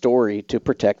changed his story to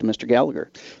protect Mr.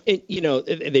 Gallagher. And,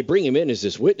 they bring him in as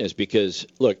this witness because,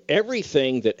 look,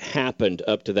 everything that happened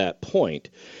up to that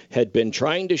point had been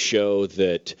trying to show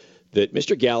that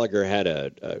Mr. Gallagher had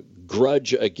a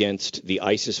grudge against the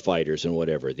ISIS fighters and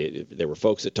whatever. There were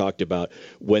folks that talked about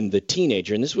when the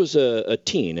teenager, and this was a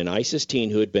teen, an ISIS teen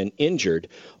who had been injured,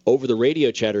 over the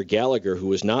radio chatter, Gallagher, who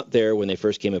was not there when they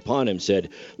first came upon him, said,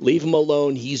 leave him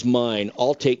alone, he's mine,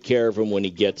 I'll take care of him when he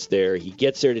gets there. He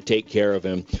gets there to take care of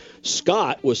him.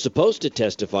 Scott was supposed to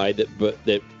testify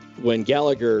that when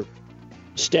Gallagher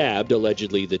stabbed,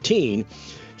 allegedly, the teen,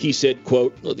 he said,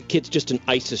 quote, the kid's just an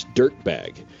ISIS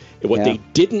dirtbag. And what they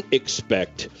didn't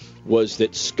expect was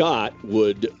that Scott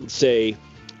would say,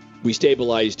 we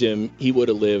stabilized him, he would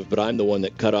have lived, but I'm the one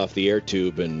that cut off the air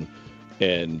tube and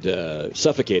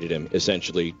suffocated him,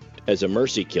 essentially, as a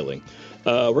mercy killing.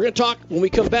 We're going to talk, when we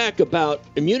come back, about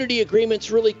immunity agreements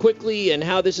really quickly and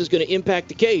how this is going to impact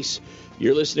the case.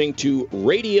 You're listening to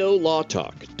Radio Law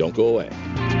Talk. Don't go away.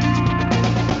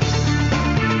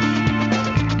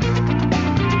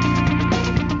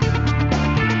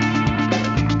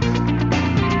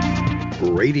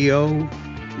 Radio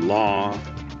Law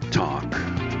Talk.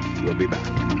 We'll be back.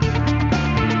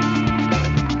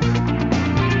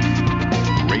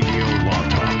 Radio Law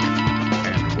Talk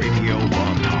and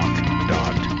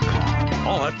RadioLawTalk.com.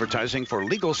 All advertising for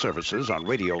legal services on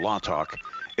Radio Law Talk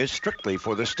is strictly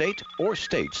for the state or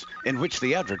states in which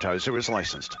the advertiser is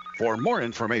licensed. For more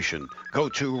information, go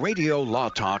to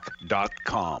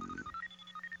RadioLawTalk.com.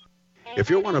 If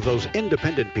you're one of those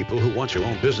independent people who wants your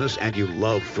own business and you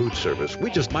love food service, we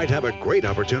just might have a great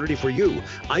opportunity for you.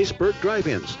 Iceberg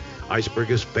Drive-Ins. Iceberg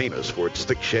is famous for its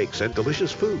thick shakes and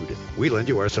delicious food. We lend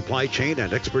you our supply chain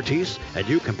and expertise, and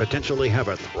you can potentially have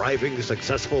a thriving,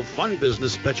 successful, fun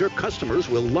business that your customers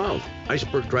will love.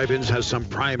 Iceberg Drive-Ins has some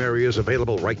prime areas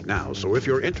available right now, so if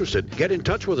you're interested, get in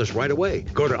touch with us right away.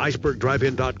 Go to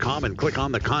icebergdrivein.com and click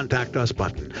on the Contact Us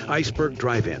button. Iceberg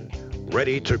Drive-In,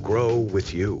 ready to grow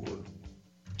with you.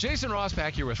 Jason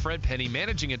Rosbach here with Fred Penny,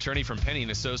 managing attorney from Penny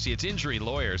 & Associates Injury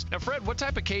Lawyers. Now, Fred, what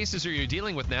type of cases are you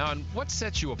dealing with now, and what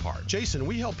sets you apart? Jason,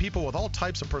 we help people with all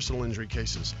types of personal injury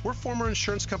cases. We're former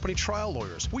insurance company trial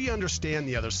lawyers. We understand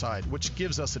the other side, which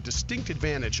gives us a distinct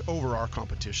advantage over our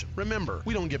competition. Remember,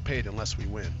 we don't get paid unless we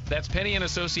win. That's Penny &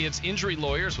 Associates Injury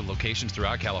Lawyers with locations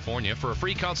throughout California. For a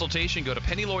free consultation, go to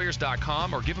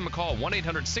pennylawyers.com or give them a call,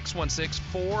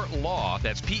 1-800-616-4LAW.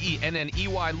 That's PENNEY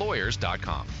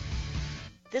lawyers.com.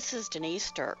 This is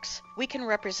Denise Dirks. We can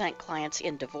represent clients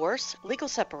in divorce, legal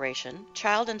separation,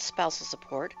 child and spousal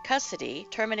support, custody,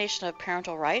 termination of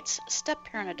parental rights,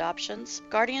 step-parent adoptions,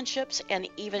 guardianships, and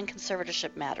even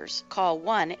conservatorship matters. Call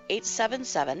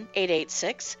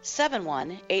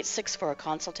 1-877-886-7186 for a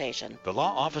consultation. The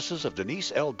law offices of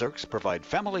Denise L. Dirks provide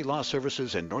family law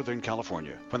services in Northern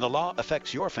California. When the law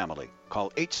affects your family,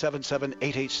 call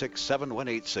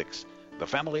 877-886-7186. The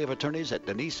family of attorneys at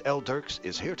Denise L. Dirks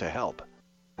is here to help.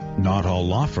 Not all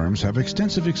law firms have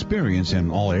extensive experience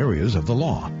in all areas of the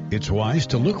law. It's wise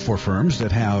to look for firms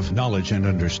that have knowledge and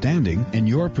understanding in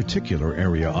your particular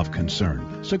area of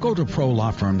concern. So go to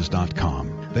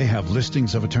prolawfirms.com. They have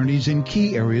listings of attorneys in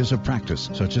key areas of practice,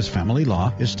 such as family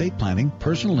law, estate planning,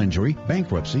 personal injury,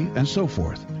 bankruptcy, and so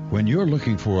forth. When you're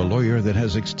looking for a lawyer that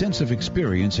has extensive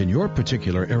experience in your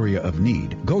particular area of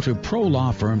need, go to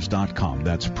prolawfirms.com.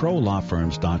 That's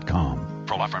prolawfirms.com.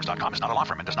 ProLawFirms.com is not a law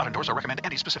firm and does not endorse or recommend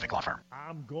any specific law firm.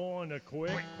 I'm going to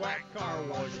Quick Quack Car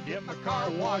Wash. Get my car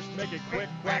washed, make it quick,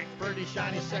 quack, pretty,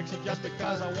 shiny, sexy, just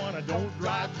because I want to. Don't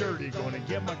drive dirty. Going to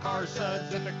get my car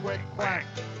suds in the Quick Quack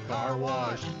Car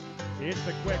Wash. It's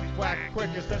the Quick Quack,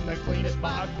 quickest and the cleanest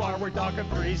by far. We're talking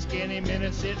 3 skinny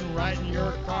minutes sitting right in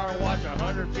your car wash.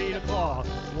 100 feet of cloth,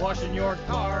 washing your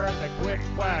car at the Quick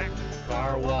Quack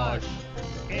Car Wash.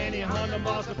 Any Honda,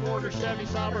 Mazda, Ford, or Chevy,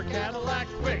 Sauber, Cadillac,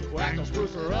 Quick Quack will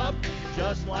spruce her up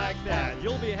just like that.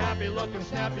 You'll be happy looking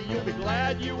snappy. You'll be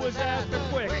glad you was at the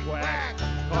Quick Quack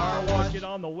Car Wash. Get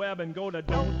on the web and go to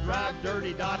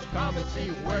don'tdrivedirty.com and see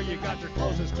where you got your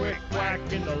closest Quick Quack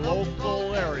in the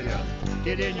local area.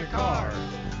 Get in your car,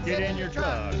 get in your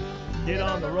truck, get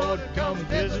on the road, come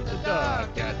visit the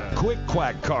duck at the Quick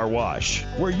Quack Car Wash,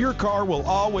 where your car will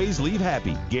always leave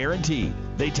happy, guaranteed.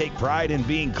 They take pride in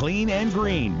being clean and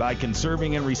green by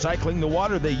conserving and recycling the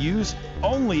water they use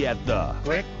only at the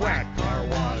Quick Quack Car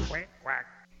Wash. Quick Quack.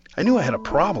 I knew I had a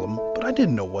problem, but I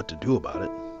didn't know what to do about it.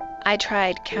 I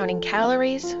tried counting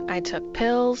calories, I took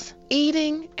pills,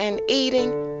 eating, and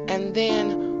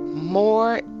then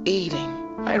more eating.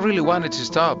 I really wanted to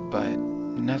stop, but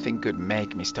nothing could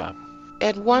make me stop.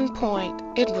 At one point,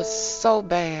 it was so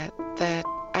bad that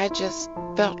I just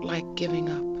felt like giving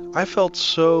up. I felt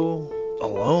so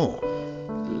alone.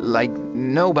 Like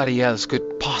nobody else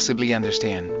could possibly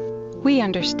understand. We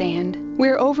understand.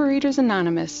 We're Overeaters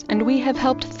Anonymous, and we have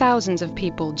helped thousands of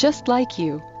people just like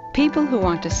you. People who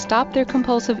want to stop their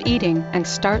compulsive eating and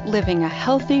start living a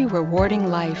healthy,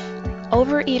 rewarding life.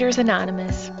 Overeaters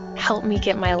Anonymous, help me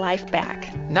get my life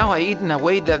back. Now I eat in a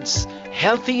way that's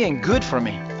healthy and good for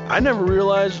me. I never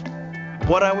realized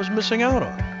what I was missing out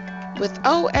on. With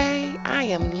OA, I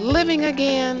am living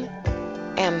again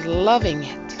and loving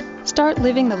it. Start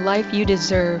living the life you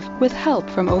deserve with help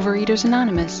from Overeaters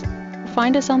Anonymous.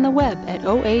 Find us on the web at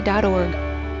oa.org.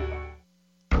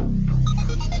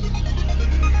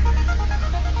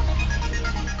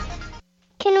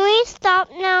 Can we stop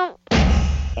now?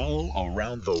 All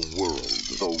around the world.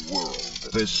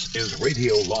 This is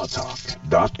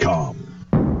RadioLawTalk.com.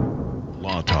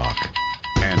 Law Talk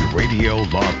and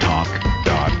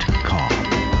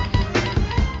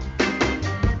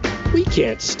RadioLawTalk.com. We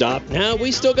can't stop now.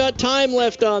 We still got time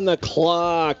left on the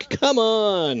clock. Come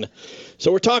on.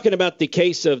 So we're talking about the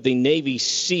case of the Navy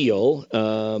SEAL,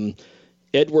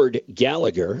 Edward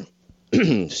Gallagher.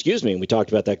 Excuse me. We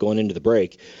talked about that going into the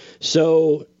break.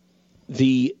 So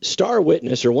the star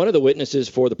witness, or one of the witnesses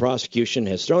for the prosecution,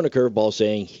 has thrown a curveball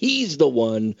saying he's the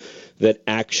one that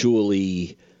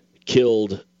actually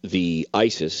killed the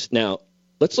ISIS. Now,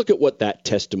 let's look at what that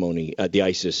testimony, the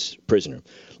ISIS prisoner,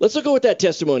 let's look at what that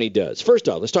testimony does. First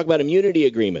off, let's talk about immunity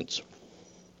agreements.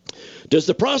 Does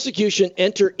the prosecution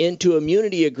enter into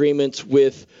immunity agreements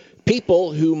with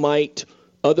people who might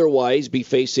otherwise be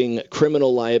facing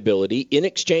criminal liability in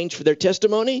exchange for their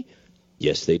testimony?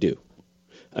 Yes, they do.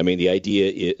 I mean, the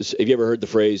idea is, have you ever heard the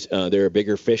phrase, there are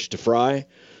bigger fish to fry?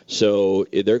 So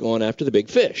they're going after the big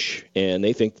fish, and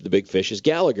they think that the big fish is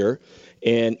Gallagher.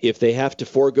 And if they have to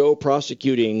forego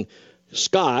prosecuting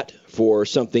Scott for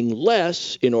something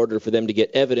less in order for them to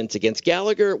get evidence against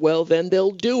Gallagher, well, then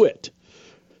they'll do it.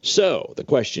 So the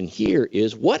question here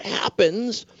is, what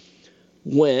happens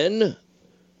when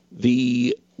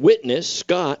the witness,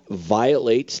 Scott,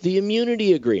 violates the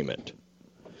immunity agreement?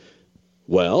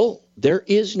 Well, there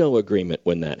is no agreement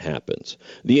when that happens.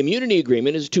 The immunity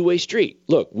agreement is a two-way street.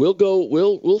 Look,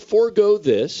 we'll forego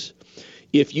this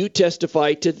if you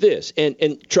testify to this.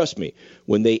 And trust me,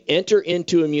 when they enter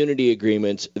into immunity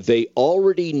agreements, they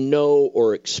already know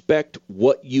or expect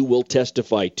what you will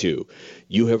testify to.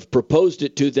 You have proposed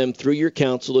it to them through your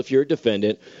counsel if you're a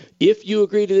defendant. If you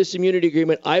agree to this immunity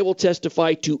agreement, I will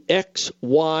testify to X,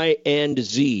 Y, and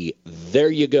Z.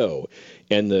 There you go.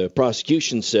 And the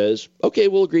prosecution says, okay,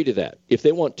 we'll agree to that if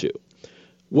they want to.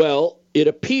 Well, it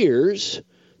appears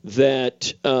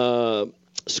that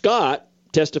Scott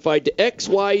testified to X,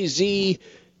 Y, Z,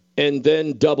 and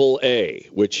then double A,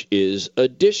 which is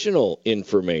additional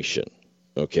information.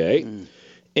 Okay?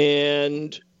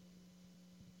 And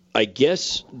I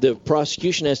guess the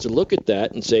prosecution has to look at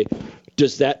that and say,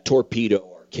 does that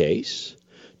torpedo our case?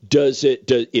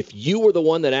 If you were the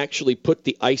one that actually put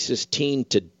the ISIS teen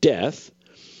to death,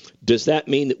 does that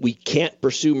mean that we can't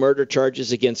pursue murder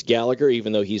charges against Gallagher,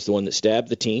 even though he's the one that stabbed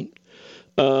the teen?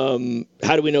 How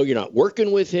do we know you're not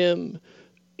working with him?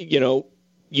 You know,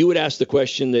 you would ask the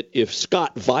question that if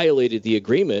Scott violated the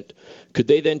agreement, could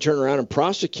they then turn around and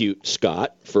prosecute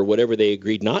Scott for whatever they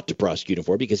agreed not to prosecute him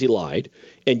for because he lied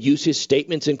and use his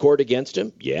statements in court against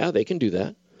him? Yeah, they can do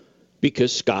that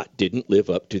because Scott didn't live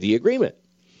up to the agreement.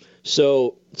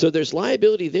 So there's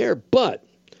liability there. But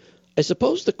I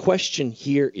suppose the question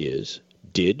here is,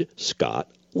 did Scott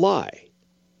lie?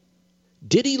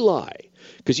 Did he lie?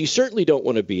 Because you certainly don't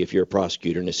want to be, if you're a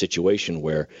prosecutor, in a situation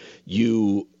where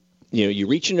you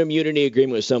reach an immunity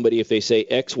agreement with somebody if they say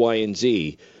X, Y, and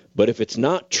Z, but if it's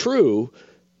not true,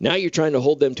 now you're trying to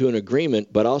hold them to an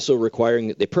agreement, but also requiring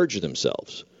that they perjure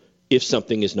themselves if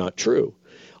something is not true.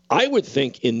 I would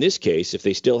think in this case, if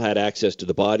they still had access to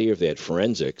the body or if they had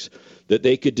forensics, that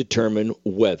they could determine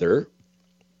whether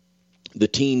the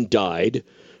teen died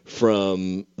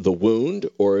from the wound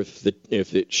or if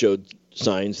it showed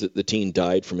signs that the teen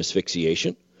died from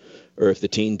asphyxiation or if the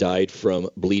teen died from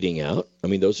bleeding out. I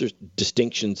mean, those are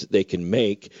distinctions that they can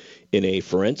make in a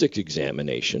forensics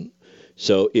examination.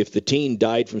 So if the teen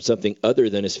died from something other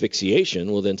than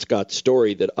asphyxiation, well, then Scott's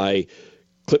story that I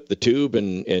clipped the tube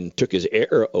and took his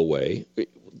air away,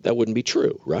 that wouldn't be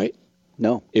true, right?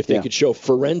 No. If they could show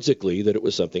forensically that it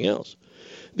was something else.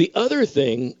 The other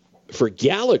thing for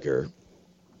Gallagher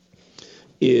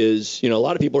is, a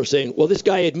lot of people are saying, well, this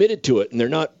guy admitted to it,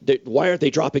 and why aren't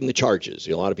they dropping the charges?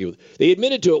 A lot of people, they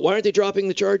admitted to it, why aren't they dropping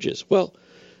the charges? Well,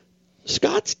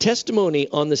 Scott's testimony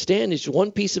on the stand is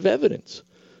one piece of evidence.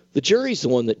 The jury's the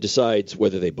one that decides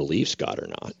whether they believe Scott or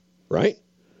not, right?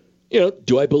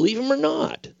 Do I believe him or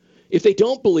not? If they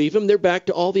don't believe him, they're back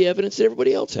to all the evidence that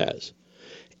everybody else has.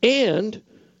 And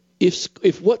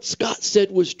if what Scott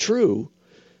said was true,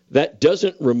 that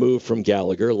doesn't remove from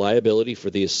Gallagher liability for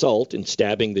the assault and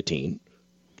stabbing the teen.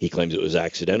 He claims it was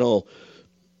accidental.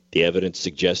 The evidence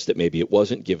suggests that maybe it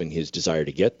wasn't, given his desire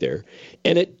to get there.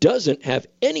 And it doesn't have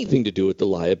anything to do with the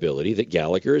liability that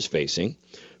Gallagher is facing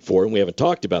for, and we haven't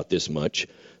talked about this much,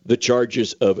 the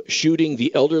charges of shooting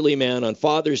the elderly man on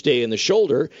Father's Day in the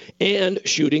shoulder and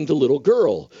shooting the little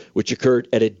girl, which occurred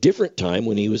at a different time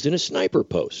when he was in a sniper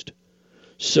post.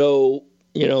 So,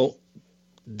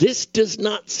 this does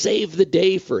not save the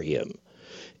day for him.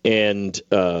 And,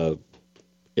 I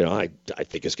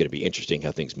think it's going to be interesting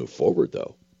how things move forward,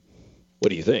 though. What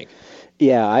do you think?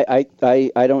 Yeah,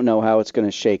 I don't know how it's going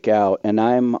to shake out. And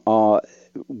I'm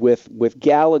with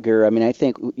Gallagher, I mean, I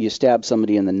think you stab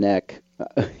somebody in the neck,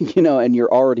 and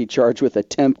you're already charged with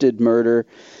attempted murder.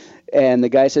 And the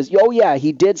guy says, oh, yeah,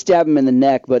 he did stab him in the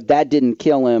neck, but that didn't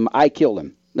kill him. I killed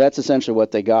him. That's essentially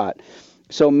what they got.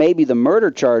 So maybe the murder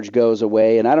charge goes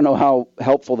away, and I don't know how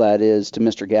helpful that is to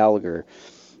Mr. Gallagher.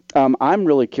 I'm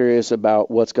really curious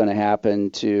about what's going to happen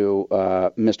to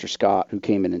Mr. Scott, who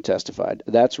came in and testified.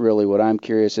 That's really what I'm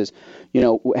curious is,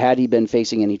 had he been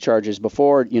facing any charges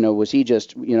before? Was he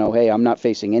just, hey, I'm not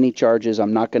facing any charges.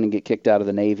 I'm not going to get kicked out of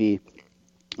the Navy.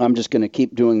 I'm just going to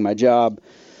keep doing my job.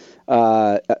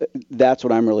 That's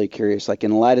what I'm really curious. Like,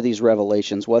 in light of these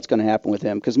revelations, what's going to happen with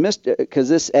him? Because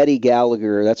this Eddie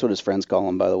Gallagher, that's what his friends call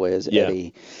him, by the way, is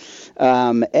Eddie.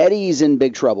 Eddie's in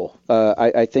big trouble.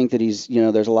 I think that he's,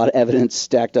 there's a lot of evidence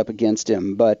stacked up against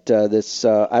him. But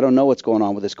I don't know what's going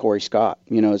on with this Corey Scott.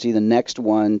 Is he the next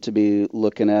one to be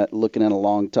looking at a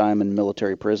long time in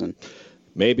military prison?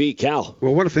 Maybe. Cal.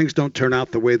 Well, what if things don't turn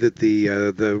out the way that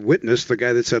the witness, the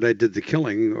guy that said I did the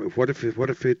killing, what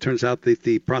if it turns out that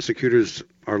the prosecutors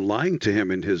are lying to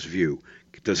him in his view?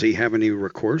 Does he have any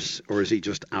recourse, or is he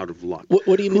just out of luck? What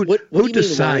do you mean? What do you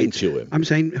decides, mean lying to him? I'm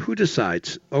saying, who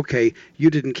decides? Okay, you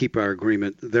didn't keep our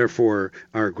agreement, therefore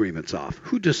our agreement's off.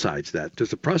 Who decides that? Does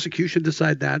the prosecution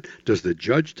decide that? Does the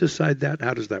judge decide that?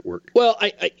 How does that work? Well,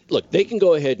 look, they can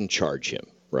go ahead and charge him,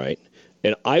 right?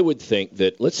 And I would think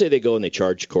that, let's say they go and they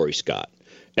charge Corey Scott.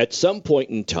 At some point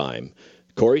in time,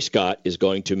 Corey Scott is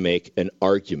going to make an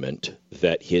argument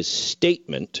that his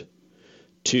statement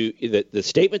the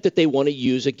statement that they want to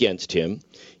use against him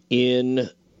in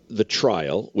the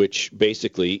trial, which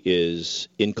basically is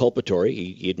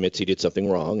inculpatory, he admits he did something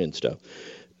wrong and stuff,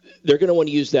 they're going to want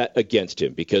to use that against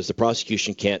him because the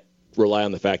prosecution can't rely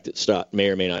on the fact that Scott may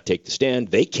or may not take the stand.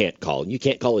 They can't call him. You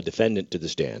can't call a defendant to the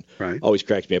stand. Right. Always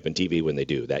cracks me up on TV when they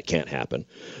do. That can't happen.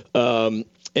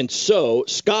 And so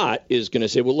Scott is going to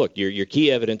say, well, look, your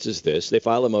key evidence is this. They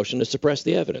file a motion to suppress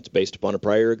the evidence based upon a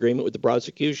prior agreement with the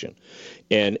prosecution.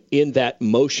 And in that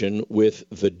motion with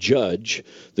the judge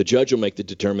will make the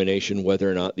determination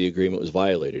whether or not the agreement was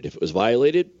violated. If it was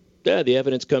violated, the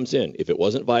evidence comes in. If it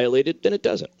wasn't violated, then it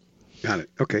doesn't. Got it.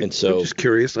 Okay. And so, I'm just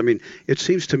curious. I mean, it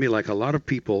seems to me like a lot of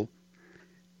people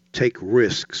take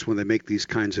risks when they make these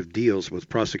kinds of deals with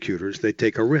prosecutors. They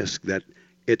take a risk that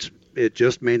it's it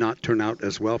just may not turn out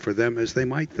as well for them as they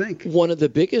might think. One of the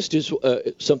biggest is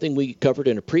something we covered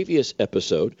in a previous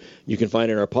episode. You can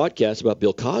find in our podcast about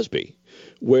Bill Cosby,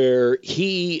 where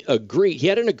he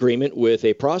had an agreement with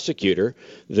a prosecutor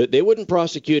that they wouldn't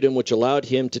prosecute him, which allowed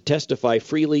him to testify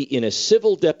freely in a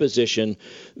civil deposition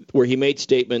where he made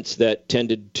statements that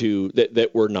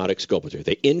that were not exculpatory.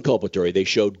 Inculpatory. They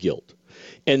showed guilt.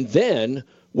 And then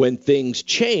when things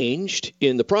changed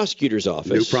in the prosecutor's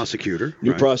office, new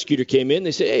prosecutor came in,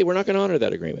 they said, hey, we're not going to honor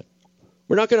that agreement.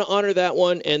 We're not going to honor that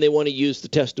one, and they want to use the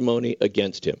testimony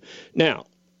against him. Now,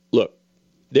 look,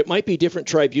 there might be different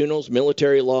tribunals,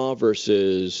 military law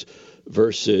versus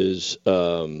regular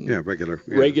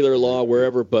law,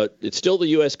 wherever, but it's still the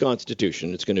U.S.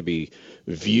 Constitution. It's going to be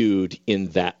viewed in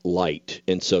that light.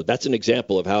 And so that's an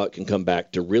example of how it can come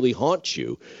back to really haunt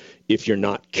you if you're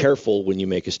not careful when you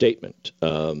make a statement.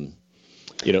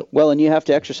 Well, and you have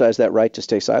to exercise that right to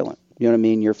stay silent. You know what I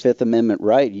mean? Your Fifth Amendment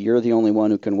right, you're the only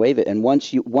one who can waive it. And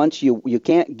once you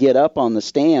can't get up on the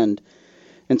stand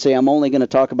and say, I'm only going to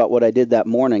talk about what I did that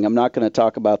morning. I'm not going to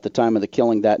talk about the time of the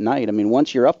killing that night. I mean,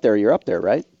 once you're up there,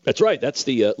 right? That's right. That's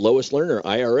the lowest learner,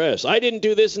 IRS. I didn't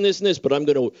do this and this and this, but I'm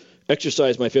going to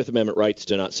exercise my Fifth Amendment rights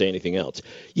to not say anything else.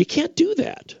 You can't do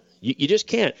that. You just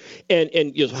can't. And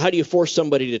how do you force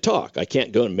somebody to talk? I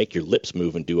can't go and make your lips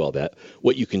move and do all that.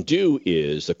 What you can do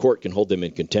is the court can hold them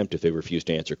in contempt if they refuse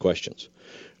to answer questions,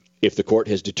 if the court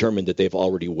has determined that they've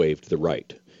already waived the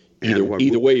right. Either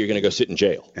way, you're going to go sit in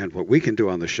jail. And what we can do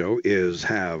on the show is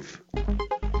have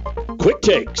quick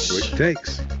takes.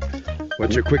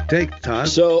 What's your quick take, Todd?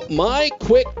 So my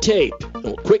quick take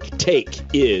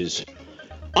is,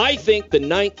 I think the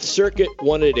Ninth Circuit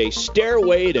wanted a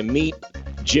stairway to meet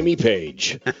Jimmy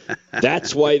Page.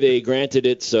 That's why they granted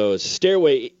it. So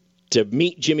stairway to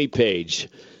meet Jimmy Page,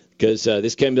 because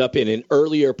this came up in an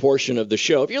earlier portion of the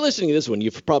show. If you're listening to this one,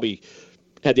 you've probably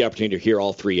had the opportunity to hear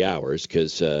all 3 hours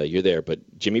because you're there.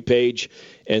 But Jimmy Page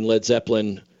and Led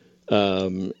Zeppelin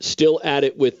still at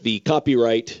it with the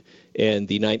copyright, and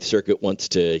the Ninth Circuit wants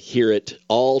to hear it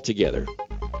all together.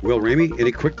 Will Ramey,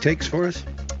 any quick takes for us?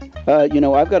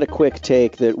 I've got a quick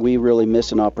take that we really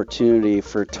miss an opportunity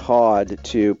for Todd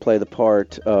to play the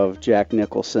part of Jack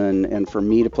Nicholson and for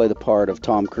me to play the part of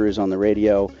Tom Cruise on the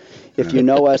radio. If you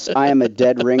know us, I am a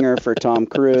dead ringer for Tom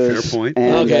Cruise. Fair point.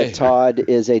 And Todd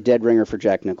is a dead ringer for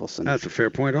Jack Nicholson. That's a fair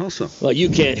point also. Well, you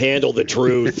can't handle the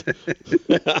truth.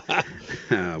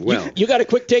 You got a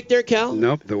quick take there, Cal?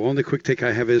 Nope. The only quick take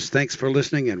I have is thanks for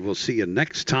listening, and we'll see you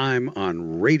next time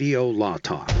on Radio Law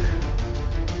Talk.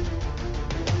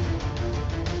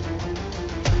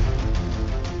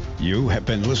 You have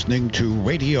been listening to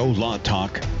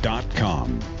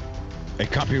RadioLawTalk.com, a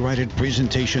copyrighted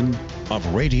presentation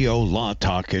of Radio Law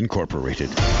Talk Incorporated.